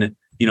in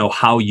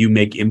how you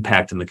make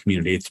impact in the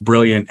community. It's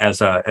brilliant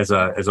as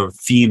a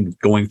theme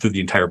going through the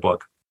entire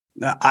book.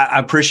 I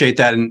appreciate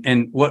that.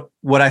 And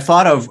what I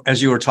thought of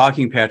as you were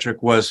talking,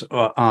 Patrick, was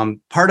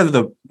part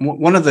of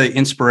one of the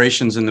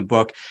inspirations in the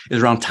book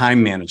is around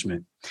time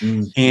management.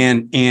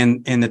 And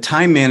the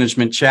time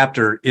management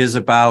chapter is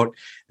about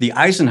the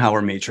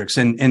Eisenhower matrix,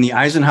 and the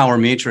Eisenhower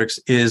matrix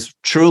is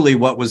truly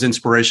what was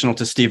inspirational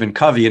to Stephen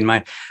Covey in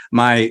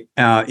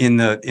in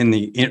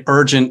the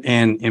urgent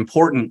and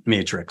important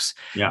matrix.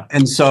 Yeah.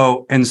 And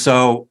so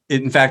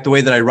in fact, the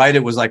way that I write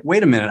it was like,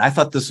 wait a minute, I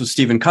thought this was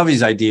Stephen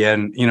Covey's idea,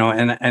 and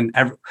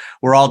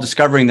we're all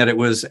discovering that it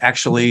was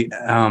actually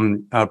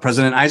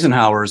President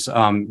Eisenhower's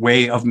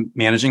way of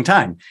managing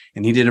time,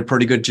 and he did a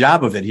pretty good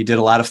job of it. He did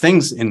a lot of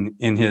things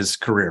in his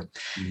career,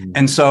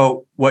 and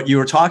so what you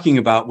were talking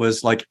about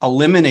was like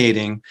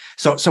eliminating.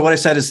 So what I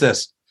said is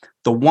this: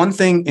 the one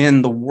thing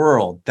in the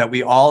world that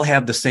we all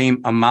have the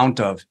same amount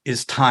of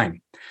is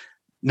time.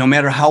 No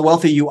matter how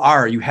wealthy you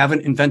are, you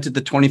haven't invented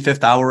the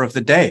 25th hour of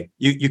the day.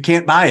 You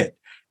can't buy it.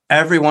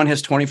 Everyone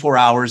has 24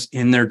 hours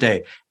in their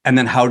day. And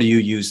then how do you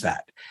use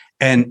that?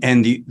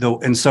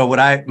 And so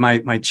what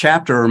my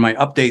chapter or my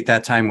update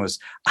that time was,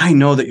 I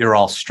know that you're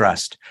all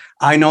stressed.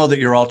 I know that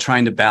you're all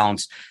trying to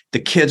balance the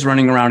kids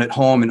running around at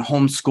home and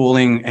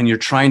homeschooling, and you're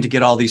trying to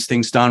get all these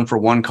things done for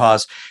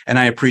OneCause. And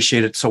I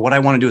appreciate it. So what I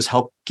want to do is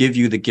help give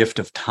you the gift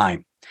of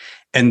time.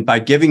 And by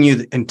giving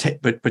you,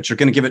 but you're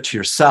going to give it to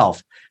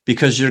yourself,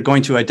 because you're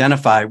going to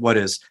identify what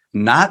is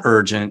not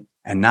urgent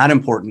and not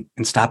important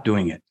and stop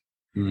doing it.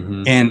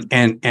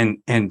 Mm-hmm.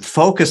 And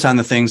focus on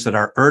the things that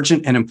are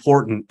urgent and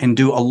important, and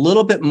do a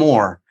little bit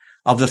more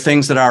of the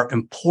things that are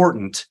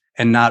important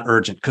and not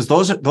urgent, because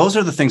those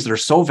are the things that are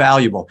so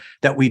valuable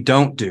that we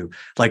don't do,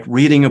 like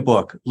reading a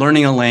book,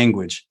 learning a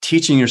language,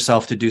 teaching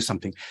yourself to do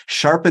something,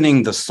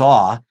 sharpening the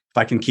saw, if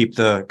I can keep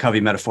the Covey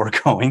metaphor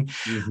going,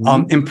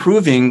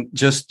 improving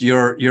just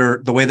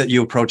the way that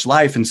you approach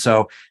life. And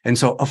so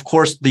of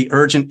course, the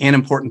urgent and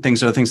important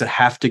things are the things that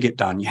have to get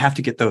done. You have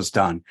to get those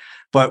done.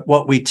 But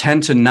what we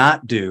tend to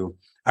not do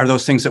are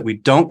those things that we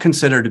don't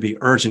consider to be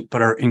urgent,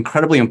 but are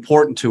incredibly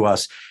important to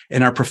us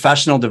in our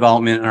professional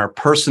development and our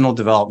personal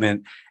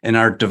development and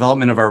our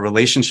development of our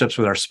relationships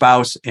with our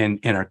spouse and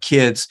our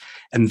kids.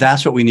 And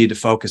that's what we need to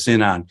focus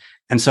in on.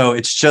 And so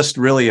it's just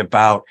really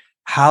about,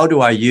 how do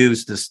I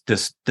use this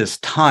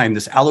time,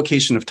 this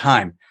allocation of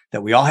time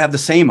that we all have the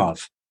same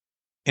of,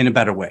 in a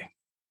better way?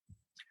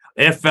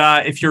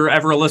 If you're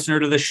ever a listener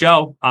to the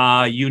show,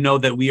 you know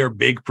that we are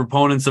big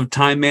proponents of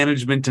time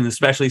management, and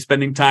especially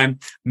spending time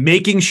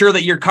making sure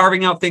that you're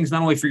carving out things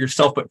not only for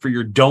yourself, but for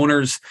your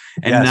donors,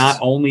 and not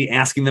only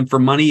asking them for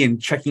money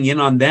and checking in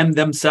on them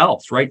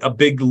themselves, right? A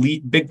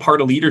big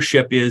part of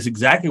leadership is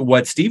exactly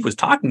what Steve was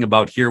talking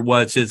about here,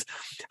 is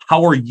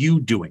how are you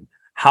doing?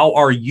 How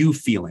are you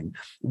feeling?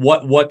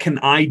 What can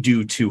I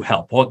do to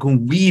help? What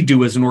can we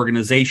do as an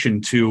organization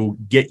to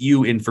get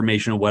you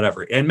information or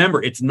whatever? And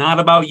remember, it's not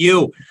about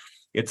you.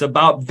 It's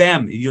about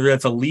them.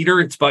 As a leader,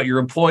 it's about your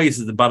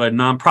employees. It's about a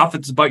nonprofit.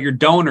 It's about your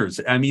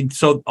donors. I mean,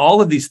 so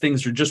all of these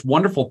things are just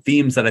wonderful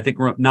themes that I think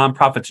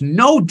nonprofits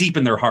know deep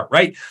in their heart,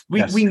 right?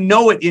 We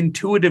know it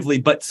intuitively,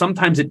 but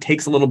sometimes it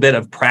takes a little bit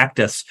of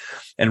practice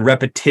and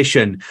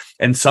repetition,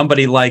 and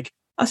somebody like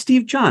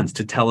Steve Johns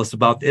to tell us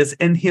about this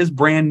and his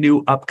brand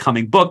new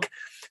upcoming book,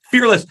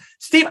 Fearless.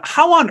 Steve,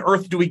 how on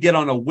earth do we get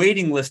on a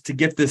waiting list to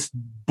get this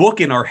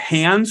book in our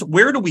hands?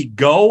 Where do we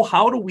go?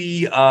 How do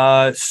we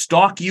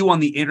stalk you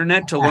on the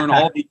internet to learn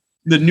all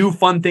the new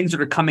fun things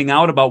that are coming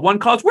out about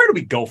OneCause? Where do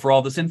we go for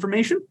all this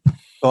information?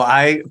 Well,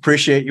 I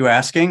appreciate you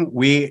asking.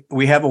 We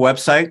have a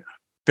website,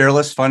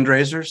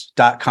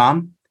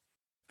 fearlessfundraisers.com.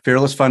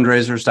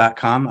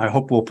 fearlessfundraisers.com. I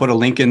hope we'll put a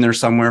link in there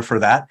somewhere for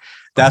that.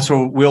 That's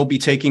where we'll be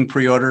taking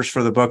pre-orders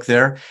for the book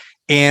there.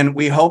 And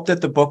we hope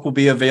that the book will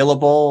be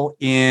available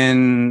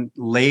in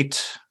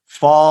late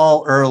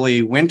fall,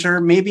 early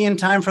winter, maybe in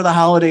time for the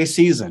holiday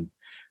season.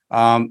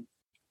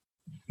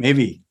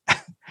 Maybe.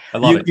 I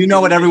love it. You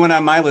know what everyone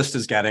on my list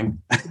is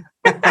getting.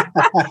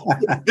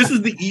 This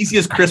is the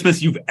easiest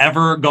Christmas you've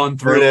ever gone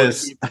through. It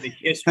is. In the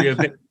history of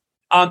it.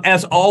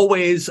 As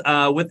always,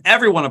 with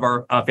every one of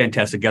our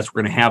fantastic guests,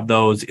 we're going to have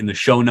those in the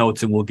show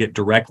notes, and we'll get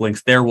direct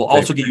links there. We'll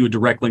also get you a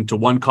direct link to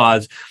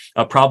OneCause,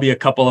 probably a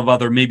couple of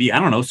other, maybe, I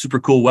don't know, super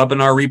cool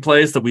webinar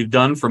replays that we've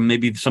done from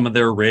maybe some of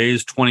their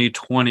Raise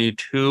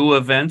 2022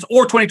 events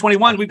or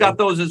 2021. We've got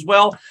those as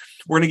well.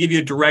 We're going to give you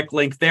a direct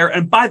link there.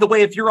 And by the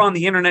way, if you're on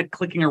the internet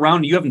clicking around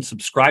and you haven't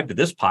subscribed to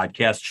this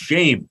podcast,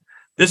 shame.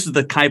 This is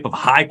the type of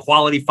high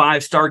quality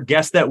 5-star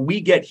guest that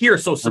we get here.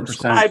 So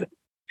subscribe. 100%.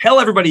 Tell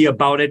everybody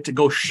about it, to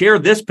go share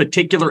this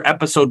particular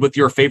episode with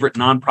your favorite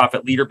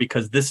nonprofit leader,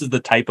 because this is the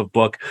type of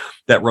book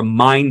that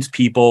reminds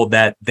people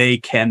that they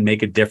can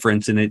make a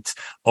difference, and it's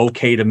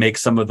okay to make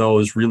some of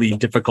those really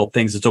difficult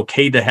things. It's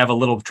okay to have a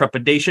little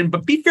trepidation,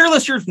 but be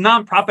fearless, your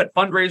nonprofit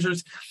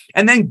fundraisers,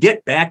 and then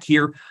get back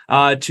here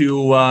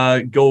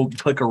to go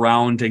click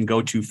around and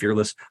go to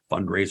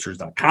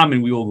fearlessfundraisers.com,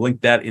 and we will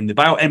link that in the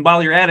bio. And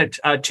while you're at it,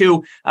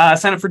 too,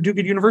 sign up for Do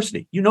Good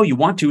University. You know you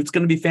want to. It's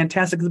going to be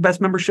fantastic. It's the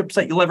best membership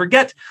site you'll ever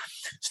get.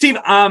 Steve,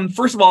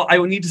 first of all, I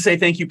would need to say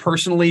thank you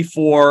personally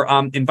for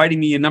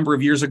inviting me a number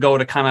of years ago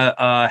to kind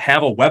of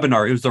have a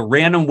webinar. It was a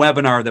random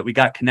webinar that we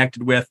got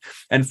connected with.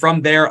 And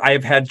from there, I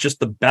have had just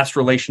the best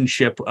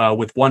relationship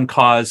with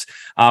OneCause.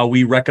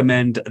 We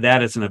recommend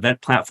that as an event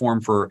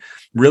platform for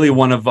really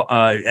one of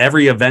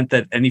every event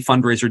that any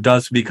fundraiser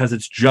does, because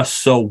it's just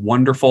so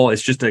wonderful.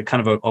 It's just a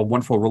kind of a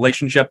wonderful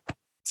relationship.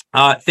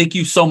 Thank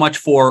you so much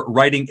for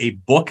writing a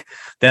book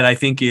that I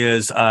think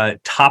is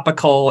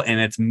topical and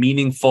it's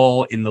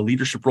meaningful in the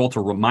leadership role to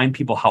remind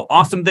people how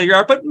awesome they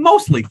are. But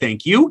mostly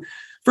thank you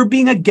for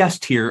being a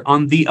guest here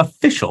on the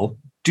official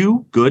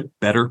Do Good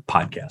Better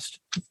podcast.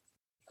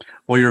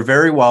 Well, you're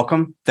very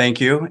welcome.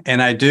 Thank you.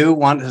 And I do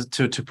want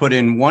to put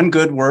in one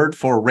good word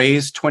for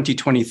Raise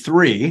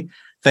 2023.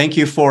 Thank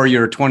you for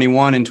your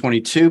 21 and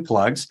 22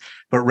 plugs,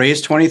 but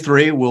Raise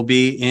 23 will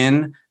be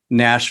in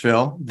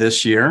Nashville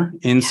this year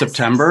in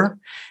September.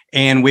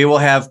 And we will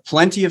have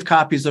plenty of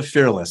copies of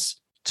Fearless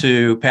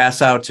to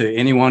pass out to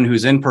anyone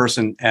who's in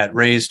person at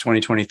Raise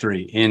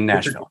 2023 in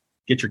Nashville.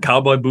 Get your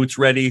cowboy boots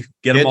ready.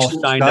 Get them all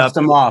signed up. Dust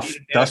them off.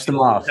 Dust them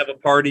off. Have a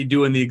party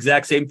doing the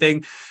exact same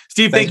thing.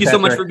 Steve, thank you so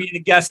much for being a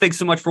guest. Thanks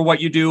so much for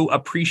what you do.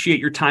 Appreciate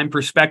your time,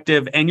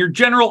 perspective, and your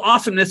general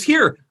awesomeness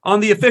here on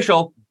the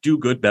official Do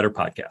Good Better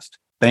podcast.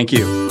 Thank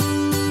you.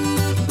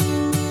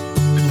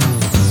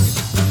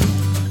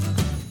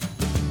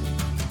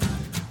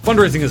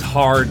 Fundraising is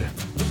hard.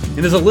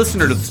 And as a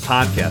listener to this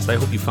podcast, I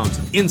hope you found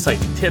some insight,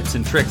 tips,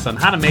 and tricks on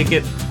how to make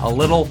it a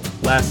little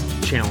less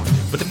challenging.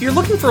 But if you're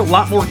looking for a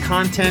lot more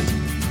content,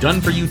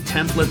 done-for-you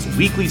templates,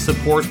 weekly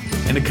support,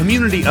 and a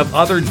community of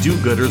other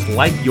do-gooders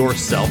like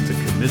yourself to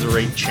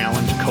commiserate,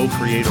 challenge,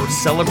 co-create, or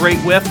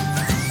celebrate with,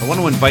 I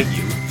want to invite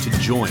you to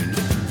join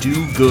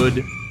Do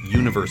Good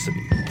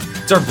University.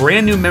 It's our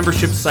brand new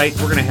membership site.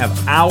 We're going to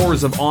have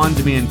hours of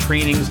on-demand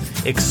trainings,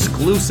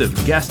 exclusive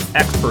guest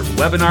expert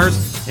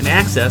webinars, and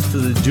access to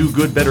the Do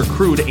Good Better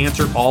crew to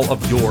answer all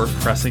of your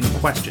pressing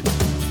questions,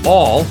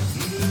 all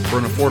for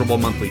an affordable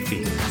monthly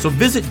fee. So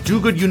visit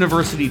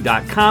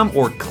dogooduniversity.com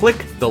or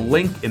click the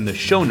link in the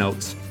show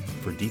notes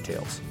for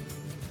details.